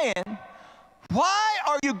trying. Why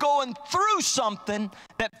are you going through something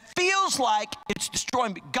that feels like it's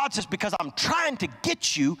destroying me? God says, because I'm trying to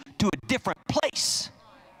get you to a different place.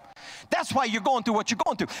 That's why you're going through what you're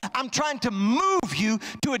going through. I'm trying to move you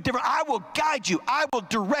to a different, I will guide you. I will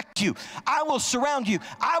direct you. I will surround you.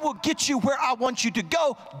 I will get you where I want you to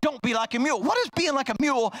go. Don't be like a mule. What does being like a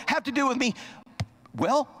mule have to do with me?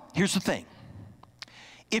 Well, here's the thing.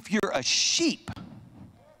 If you're a sheep,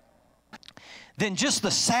 then just the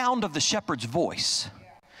sound of the shepherd's voice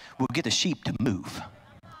will get the sheep to move.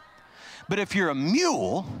 But if you're a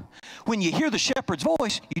mule, when you hear the shepherd's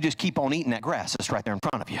voice, you just keep on eating that grass that's right there in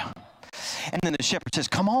front of you. And then the shepherd says,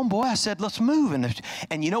 come on, boy. I said, let's move.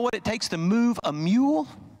 And you know what it takes to move a mule?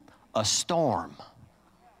 A storm.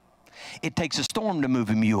 It takes a storm to move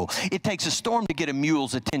a mule. It takes a storm to get a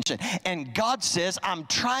mule's attention. And God says, I'm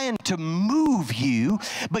trying to move you,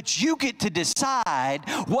 but you get to decide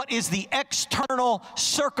what is the external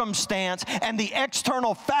circumstance and the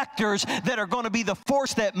external factors that are going to be the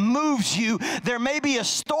force that moves you. There may be a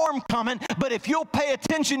storm coming, but if you'll pay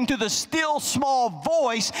attention to the still small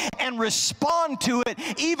voice and respond to it,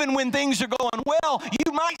 even when things are going well,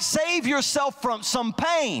 you might save yourself from some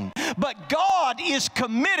pain. But God is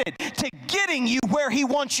committed to getting you where he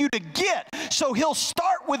wants you to get. So he'll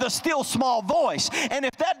start with a still small voice. And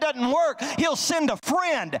if that doesn't work, he'll send a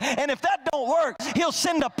friend. And if that don't work, he'll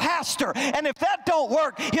send a pastor. And if that don't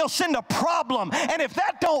work, he'll send a problem. And if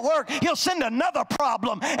that don't work, he'll send another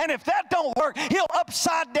problem. And if that don't work, he'll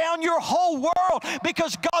upside down your whole world,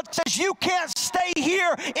 because God says you can't stay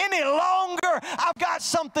here any longer. I've got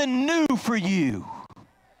something new for you.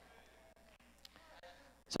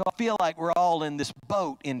 So I feel like we're all in this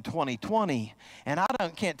boat in 2020, and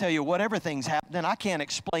can't tell you what everything's happening. I can't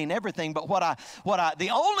explain everything, but the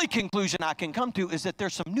only conclusion I can come to is that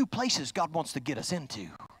there's some new places God wants to get us into.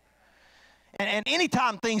 And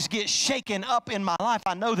anytime things get shaken up in my life,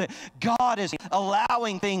 I know that God is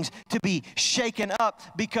allowing things to be shaken up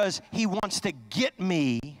because he wants to get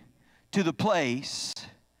me to the place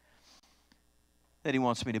that he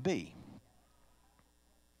wants me to be.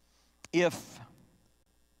 If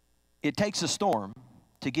it takes a storm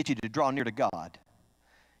to get you to draw near to God,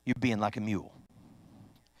 you're being like a mule.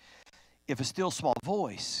 If a still small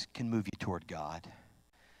voice can move you toward God,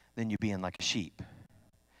 then you're being like a sheep.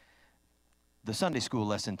 The Sunday school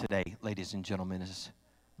lesson today, ladies and gentlemen, is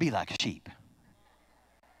be like a sheep.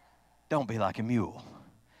 Don't be like a mule.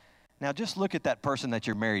 Now just look at that person that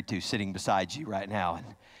you're married to sitting beside you right now,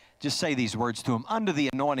 and just say these words to him under the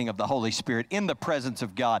anointing of the Holy Spirit, in the presence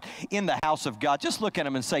of God, in the house of God. Just look at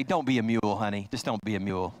him and say, don't be a mule, honey. Just don't be a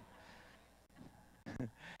mule.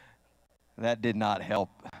 That did not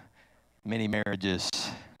help many marriages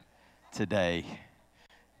today.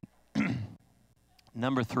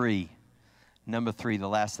 Number three, the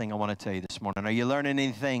last thing I want to tell you this morning. Are you learning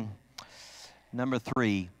anything? Number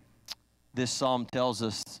three, this psalm tells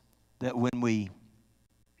us that when we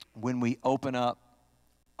open up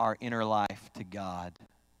our inner life to God,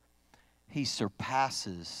 he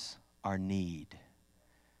surpasses our need.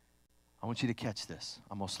 I want you to catch this.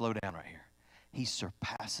 I'm going to slow down right here. He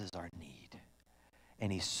surpasses our need,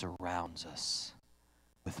 and he surrounds us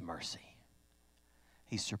with mercy.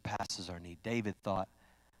 He surpasses our need. David thought,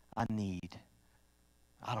 I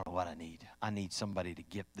don't know what I need. I need somebody to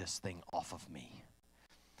get this thing off of me.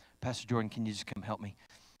 Pastor Jordan, can you just come help me?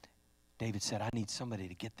 David said, I need somebody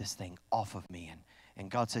to get this thing off of me. And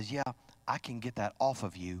God says, yeah, I can get that off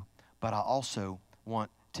of you, but I also want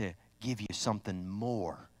to give you something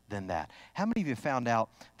more than that. How many of you found out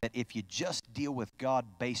that if you just deal with God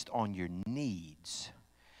based on your needs,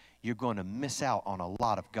 you're going to miss out on a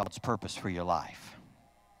lot of God's purpose for your life?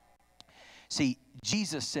 See,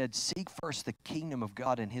 Jesus said, seek first the kingdom of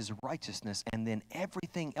God and his righteousness, and then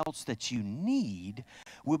everything else that you need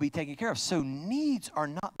will be taken care of. So needs are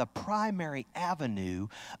not the primary avenue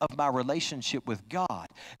of my relationship with God.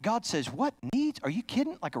 God says, what needs? Are you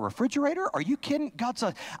kidding? Like a refrigerator? Are you kidding? God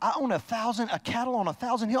says, I own a cattle on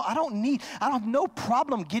 1,000 hills. I have no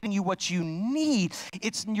problem getting you what you need.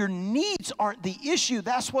 It's your needs aren't the issue.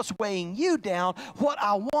 That's what's weighing you down. What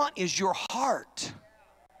I want is your heart.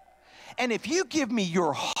 And if you give me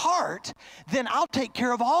your heart, then I'll take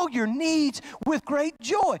care of all your needs with great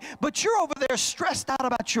joy. But you're over there stressed out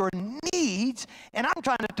about your needs, and I'm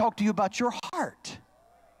trying to talk to you about your heart.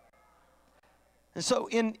 And so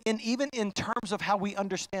even in terms of how we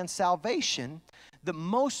understand salvation, the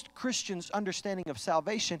most Christians' understanding of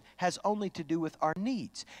salvation has only to do with our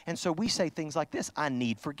needs. And so we say things like this: I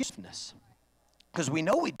need forgiveness. Because we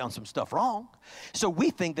know we've done some stuff wrong. So we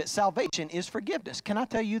think that salvation is forgiveness. Can I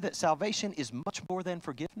tell you that salvation is much more than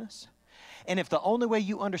forgiveness? And if the only way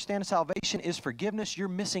you understand salvation is forgiveness, you're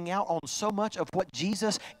missing out on so much of what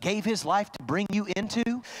Jesus gave his life to bring you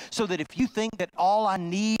into. So that if you think that all I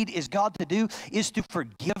need is God to do is to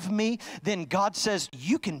forgive me, then God says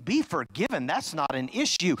you can be forgiven. That's not an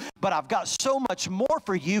issue. But I've got so much more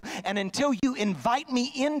for you. And until you invite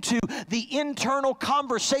me into the internal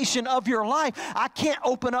conversation of your life, I can't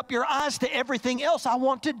open up your eyes to everything else I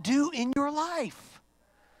want to do in your life.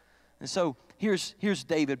 And so here's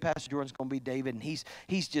David. Pastor Jordan's going to be David, and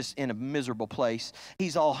he's just in a miserable place.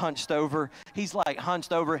 He's all hunched over. He's like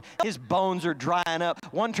hunched over. His bones are drying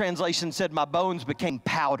up. One translation said, my bones became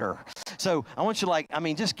powder. So I want you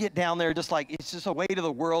to just get down there, just like it's just a weight of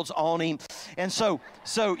the world's on him. And so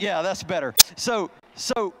yeah, that's better. So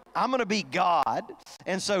I'm going to be God.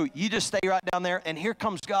 And so you just stay right down there, and here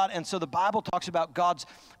comes God. And so the Bible talks about God's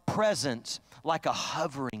presence like a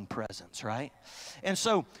hovering presence, right? And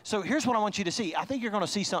so here's what I want you to see. I think you're going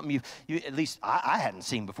to see something you at least I hadn't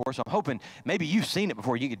seen before, so I'm hoping maybe you've seen it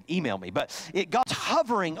before. You could email me. But God's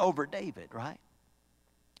hovering over David, right?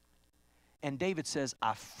 And David says,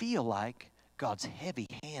 I feel like God's heavy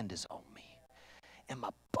hand is on me. And my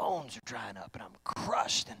bones are drying up, and I'm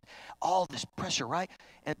crushed, and all this pressure, right?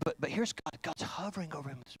 But here's God. God's hovering over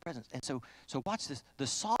him in his presence. And so watch this. The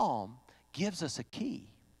psalm gives us a key,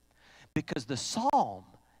 because the psalm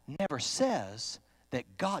never says that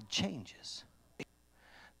God changes.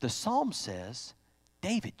 The psalm says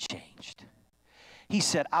David changed. He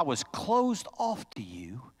said, I was closed off to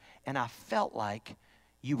you, and I felt like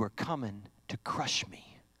you were coming to crush me.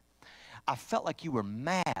 I felt like you were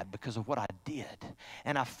mad because of what I did.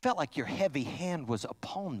 And I felt like your heavy hand was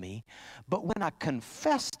upon me. But when I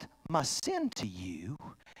confessed my sin to you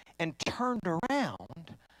and turned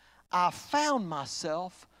around, I found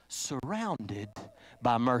myself surrounded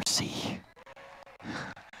by mercy.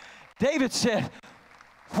 David said,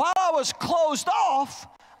 while I was closed off,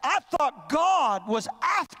 I thought God was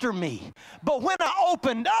after me. But when I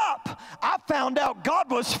opened up, I found out God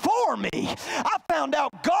was for me. I found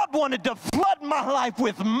out God wanted to flood my life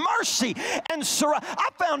with mercy and I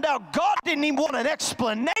found out God didn't even want an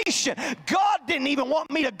explanation. God didn't even want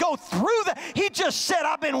me to go through that. He just said,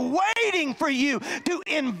 I've been waiting for you to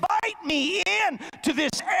invite me in to this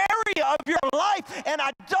area of your life, and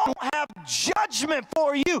I don't have judgment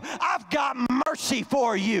for you. I've got mercy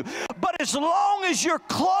for you. But as long as you're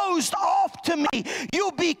closed off to me,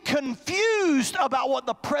 you'll be confused about what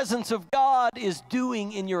the presence of God is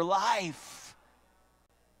doing in your life.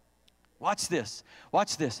 Watch this.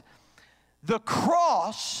 Watch this. The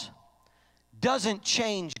cross doesn't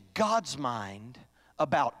change God's mind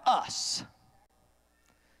about us.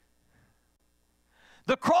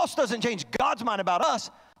 The cross doesn't change God's mind about us.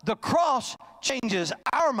 The cross changes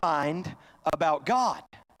our mind about God.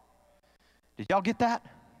 Did y'all get that?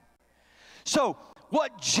 So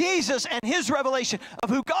what Jesus and his revelation of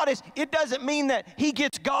who God is, it doesn't mean that he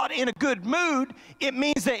gets God in a good mood. It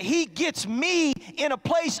means that he gets me in a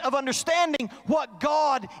place of understanding what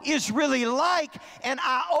God is really like, and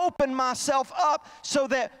I open myself up so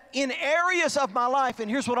that in areas of my life, and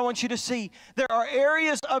here's what I want you to see, there are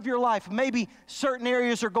areas of your life, maybe certain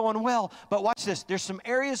areas are going well, but watch this, there's some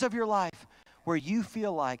areas of your life where you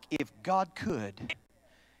feel like if God could,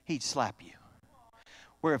 he'd slap you.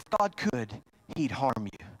 Where if God could, he'd harm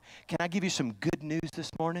you. Can I give you some good news this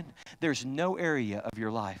morning? There's no area of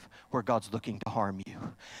your life where God's looking to harm you.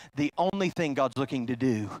 The only thing God's looking to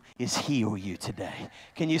do is heal you today.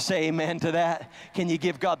 Can you say amen to that? Can you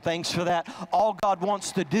give God thanks for that? All God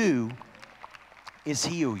wants to do is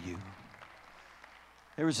heal you.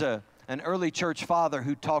 There was an early church father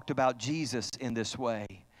who talked about Jesus in this way.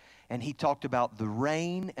 And he talked about the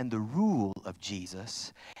reign and the rule of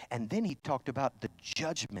Jesus. And then he talked about the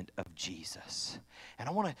judgment of Jesus. And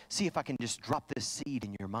I want to see if I can just drop this seed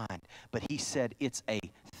in your mind. But he said it's a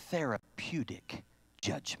therapeutic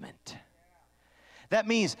judgment. That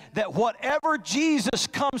means that whatever Jesus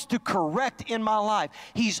comes to correct in my life,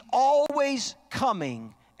 he's always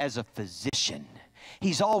coming as a physician.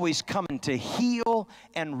 He's always coming to heal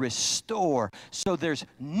and restore. So there's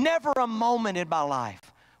never a moment in my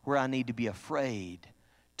life where I need to be afraid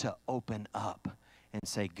to open up and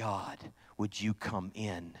say, God, would you come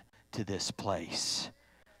in to this place?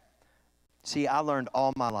 See, I learned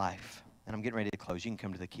all my life, and I'm getting ready to close. You can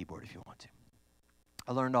come to the keyboard if you want to.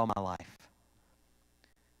 I learned all my life.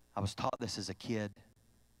 I was taught this as a kid,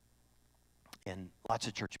 and lots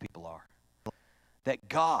of church people are, that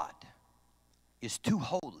God is too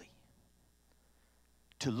holy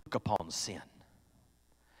to look upon sin.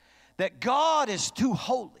 That God is too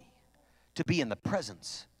holy to be in the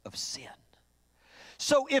presence of sin.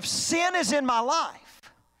 So if sin is in my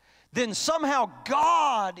life, then somehow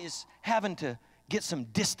God is having to get some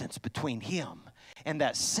distance between him and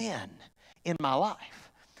that sin in my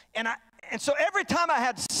life. And so every time I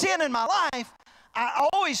had sin in my life, I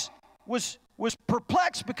always was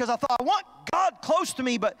perplexed, because I thought, I want God close to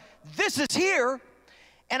me, but this is here,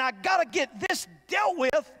 and I got to get this dealt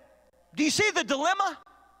with. Do you see the dilemma?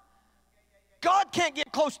 God can't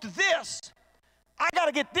get close to this. I got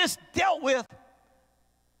to get this dealt with.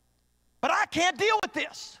 But I can't deal with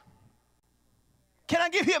this. Can I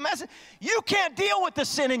give you a message? You can't deal with the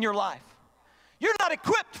sin in your life. You're not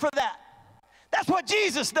equipped for that. That's what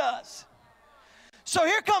Jesus does. So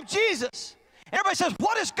here comes Jesus. And everybody says,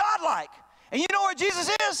 what is God like? And you know where Jesus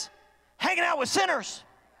is? Hanging out with sinners.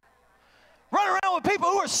 Running around with people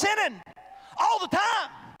who are sinning all the time.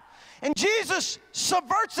 And Jesus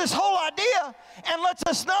subverts this whole idea and lets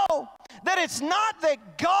us know that it's not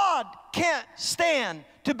that God can't stand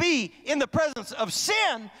to be in the presence of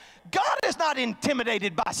sin. God is not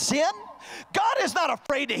intimidated by sin. God is not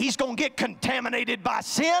afraid that he's going to get contaminated by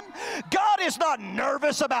sin. God is not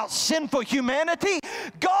nervous about sinful humanity.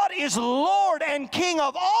 God is Lord and King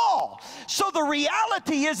of all. So the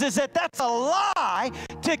reality is that that's a lie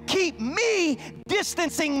to keep me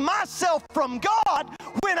distancing myself from God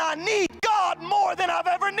when I need God more than I've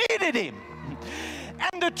ever needed him.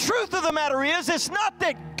 And the truth of the matter is, it's not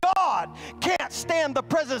that God can't stand the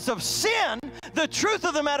presence of sin. The truth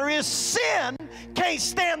of the matter is, sin can't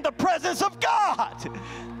stand the presence of God.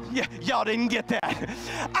 Yeah, y'all didn't get that.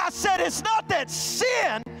 I said it's not that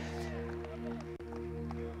sin.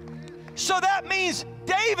 So that means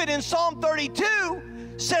David in Psalm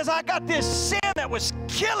 32 says, I got this sin that was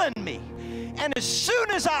killing me. And as soon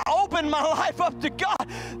as I opened my life up to God,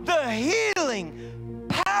 the healing,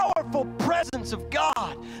 powerful presence of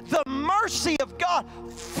God, the mercy of God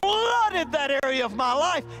flooded that area of my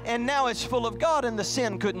life, and now it's full of God and the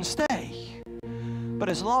sin couldn't stay. But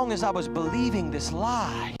as long as I was believing this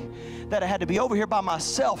lie that I had to be over here by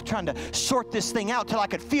myself trying to sort this thing out till I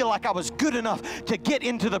could feel like I was good enough to get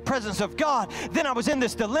into the presence of God, then I was in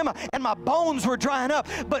this dilemma and my bones were drying up.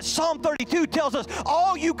 But Psalm 32 tells us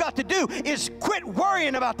all you got to do is quit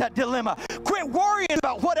worrying about that dilemma. Quit worrying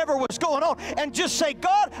about whatever was going on and just say,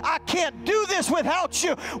 God, I can't do this without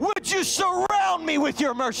you. Would you surround me with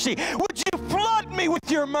your mercy? Would you flood me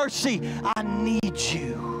with your mercy? I need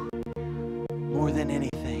you more than anything.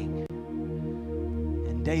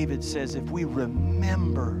 David says, if we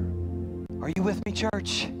remember, are you with me,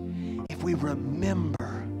 church? If we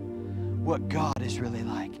remember what God is really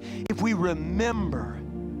like, if we remember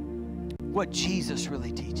what Jesus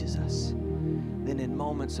really teaches us, then in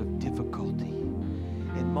moments of difficulty,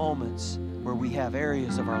 in moments where we have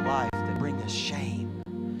areas of our life that bring us shame,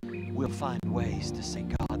 we'll find ways to say,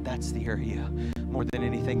 God, that's the area more than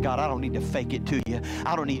anything. God, I don't need to fake it to you.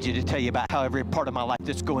 I don't need you to tell you about how every part of my life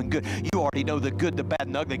that's going good. You already know the good, the bad,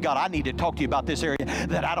 and the ugly. God, I need to talk to you about this area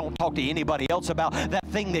that I don't talk to anybody else about. That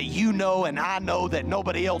thing that you know and I know that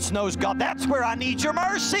nobody else knows. God, that's where I need your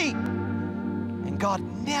mercy. And God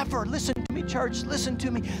never, listen to me, church, listen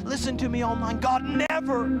to me online. God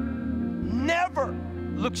never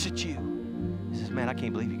looks at you and says, man, I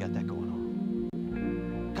can't believe you got that going on.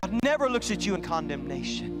 God never looks at you in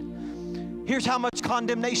condemnation. Here's how much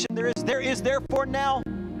condemnation there is. There is therefore now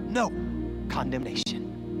no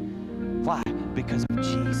condemnation. Why? Because of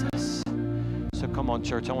Jesus. So come on,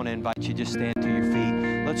 church, I want to invite you, just stand to your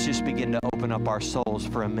feet. Let's just begin to open up our souls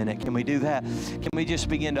for a minute. Can we do that? Can we just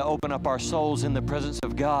begin to open up our souls in the presence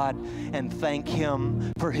of God and thank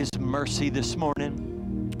him for his mercy this morning?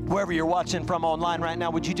 Wherever you're watching from online right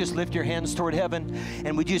now, would you just lift your hands toward heaven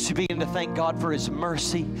and would you just begin to thank God for his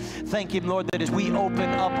mercy? Thank him, Lord, that as we open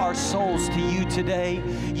up our souls to you today,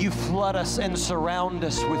 you flood us and surround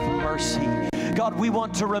us with mercy. God, we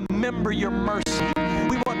want to remember your mercy.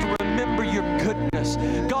 We want to remember your goodness.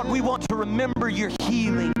 God, we want to remember your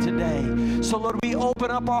healing today. So, Lord, we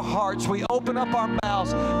open up our hearts. We open up our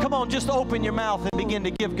mouths. Come on, just open your mouth and begin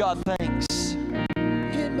to give God thanks.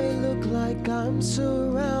 It may look like I'm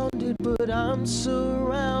surrounded, but I'm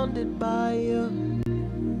surrounded by you.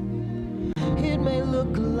 It may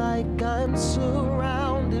look like I'm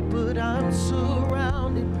surrounded, but I'm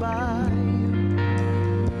surrounded by you.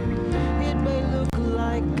 It may look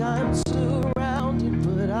like I'm surrounded,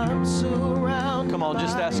 but I'm surrounded. Come on,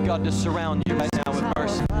 just ask God to surround you right now with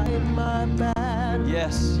mercy.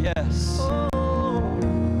 Yes, yes.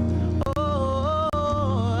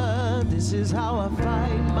 This is how I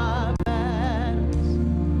fight my battles.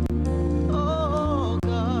 Oh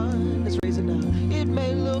God, let's raise it now. It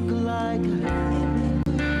may look like no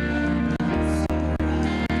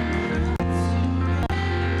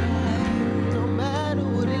matter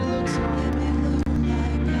what it looks like. It may look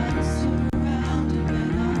like I'm surrounded,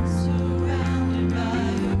 but I'm surrounded by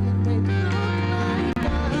you. It may look like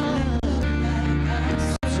I'm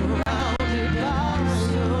surrounded by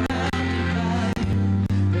you.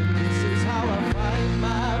 This is how I fight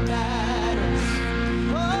my battles.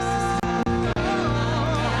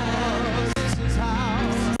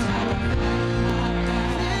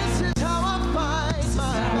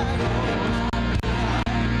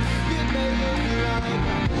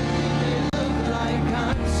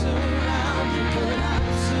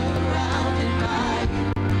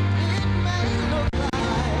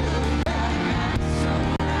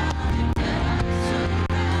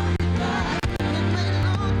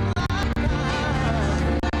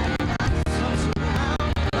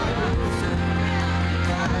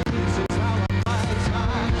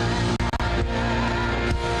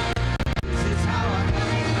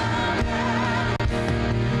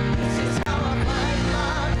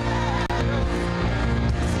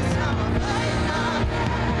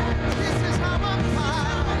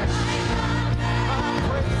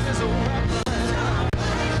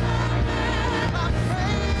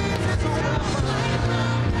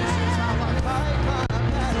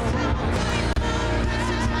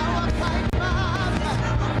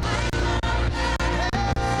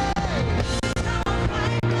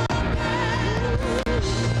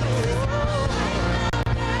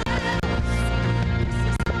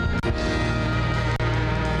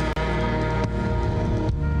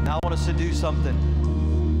 want us to do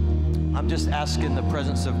something. I'm just asking the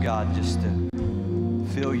presence of God just to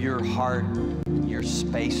fill your heart, your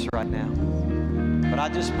space right now. But I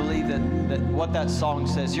just believe that what that song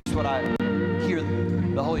says, here's what I hear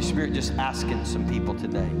the Holy Spirit just asking some people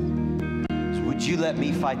today. Is, would you let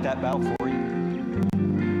me fight that battle for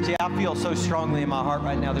you? See, I feel so strongly in my heart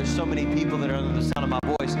right now. There's so many people that are under the sound of my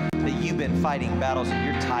voice that you've been fighting battles and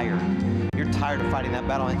you're tired. You're tired of fighting that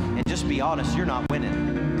battle. And just be honest, you're not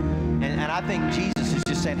winning. And I think Jesus is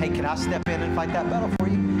just saying, hey, can I step in and fight that battle for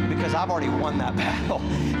you? Because I've already won that battle.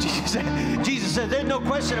 Jesus said, there's no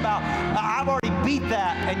question about, I've already beat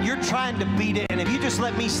that, and you're trying to beat it. And if you just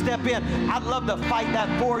let me step in, I'd love to fight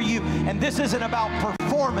that for you. And this isn't about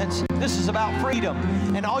performance. This is about freedom.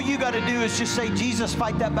 And all you got to do is just say, Jesus,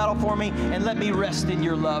 fight that battle for me, and let me rest in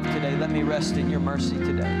your love today. Let me rest in your mercy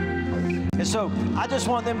today. And so I just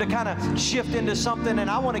want them to kind of shift into something, and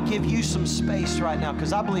I want to give you some space right now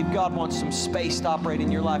because I believe God wants some space to operate in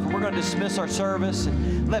your life. And we're going to dismiss our service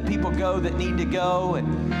and let people go that need to go.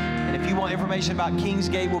 And if you want information about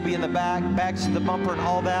Kingsgate, we'll be in the back, backs of the bumper and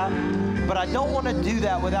all that. But I don't want to do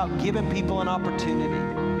that without giving people an opportunity.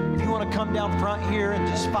 If you want to come down front here and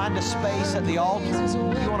just find a space at the altar, if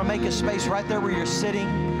you want to make a space right there where you're sitting.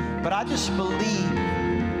 But I just believe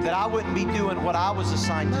that I wouldn't be doing what I was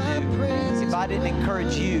assigned to do if I didn't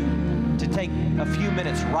encourage you to take a few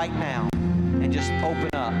minutes right now and just open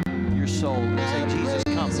up your soul and say, Jesus,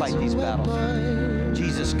 come fight these battles.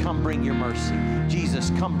 Jesus, come bring your mercy. Jesus,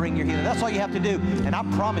 come bring your healing. That's all you have to do. And I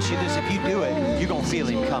promise you this, if you do it, you're going to feel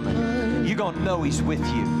him coming. You're going to know he's with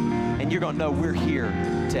you. And you're going to know we're here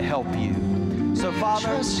to help you. So,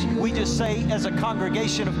 Father, we just say as a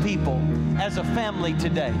congregation of people, as a family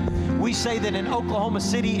today, we say that in Oklahoma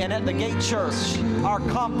City and at the Gate Church, our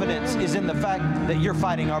confidence is in the fact that you're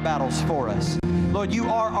fighting our battles for us. Lord, you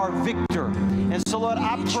are our victor. And so, Lord,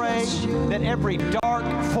 I pray that every dark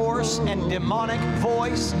force and demonic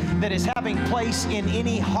voice that is having place in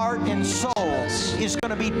any heart and soul is going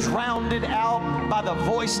to be drowned out by the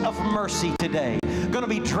voice of mercy today. Going to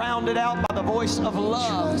be drowned out by the voice of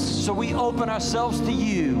love. So we open ourselves to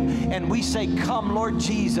you and we say, come, Lord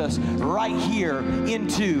Jesus, right here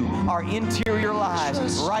into our interior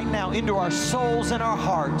lives, right now into our souls and our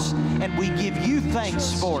hearts. And we give you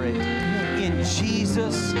thanks for it in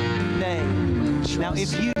Jesus' name. Now,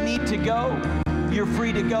 if you need to go, you're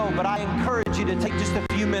free to go, but I encourage you to take just a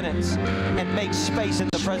few minutes and make space in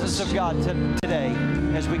the presence of God today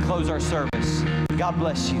as we close our service. God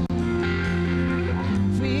bless you.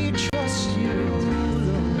 We trust you,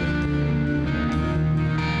 Lord.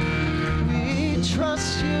 We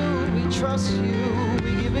trust you, we trust you.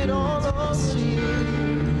 We give it all over to you.